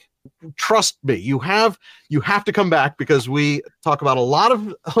topic, trust me, you have to come back, because we talk about a lot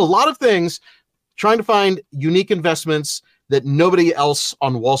of things, trying to find unique investments that nobody else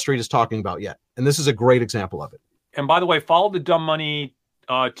on Wall Street is talking about yet. And this is a great example of it. And by the way, follow the Dumb Money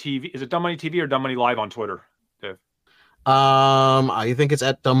TV. Is it Dumb Money TV or Dumb Money Live on Twitter, Dave? I think it's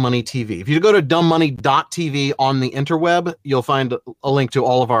at Dumb Money TV. If you go to dumbmoney.tv on the interweb, you'll find a link to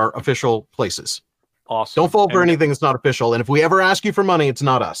all of our official places. Awesome. Don't fall for anything that's not official. And if we ever ask you for money, it's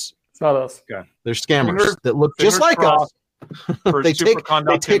not us. It's not us. Okay. They're scammers that look just like us. They take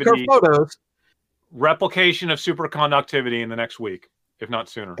our photos. Replication of superconductivity in the next week, if not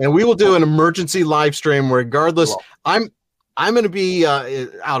sooner. And we will do an emergency live stream, regardless. I'm going to be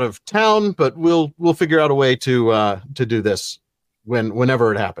out of town, but we'll figure out a way to do this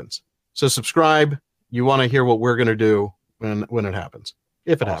whenever it happens. So subscribe. You want to hear what we're going to do when it happens,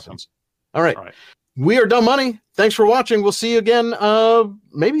 if it happens. All right. We are Dumb Money. Thanks for watching. We'll see you again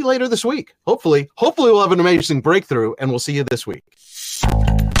maybe later this week. Hopefully we'll have an amazing breakthrough, and we'll see you this week.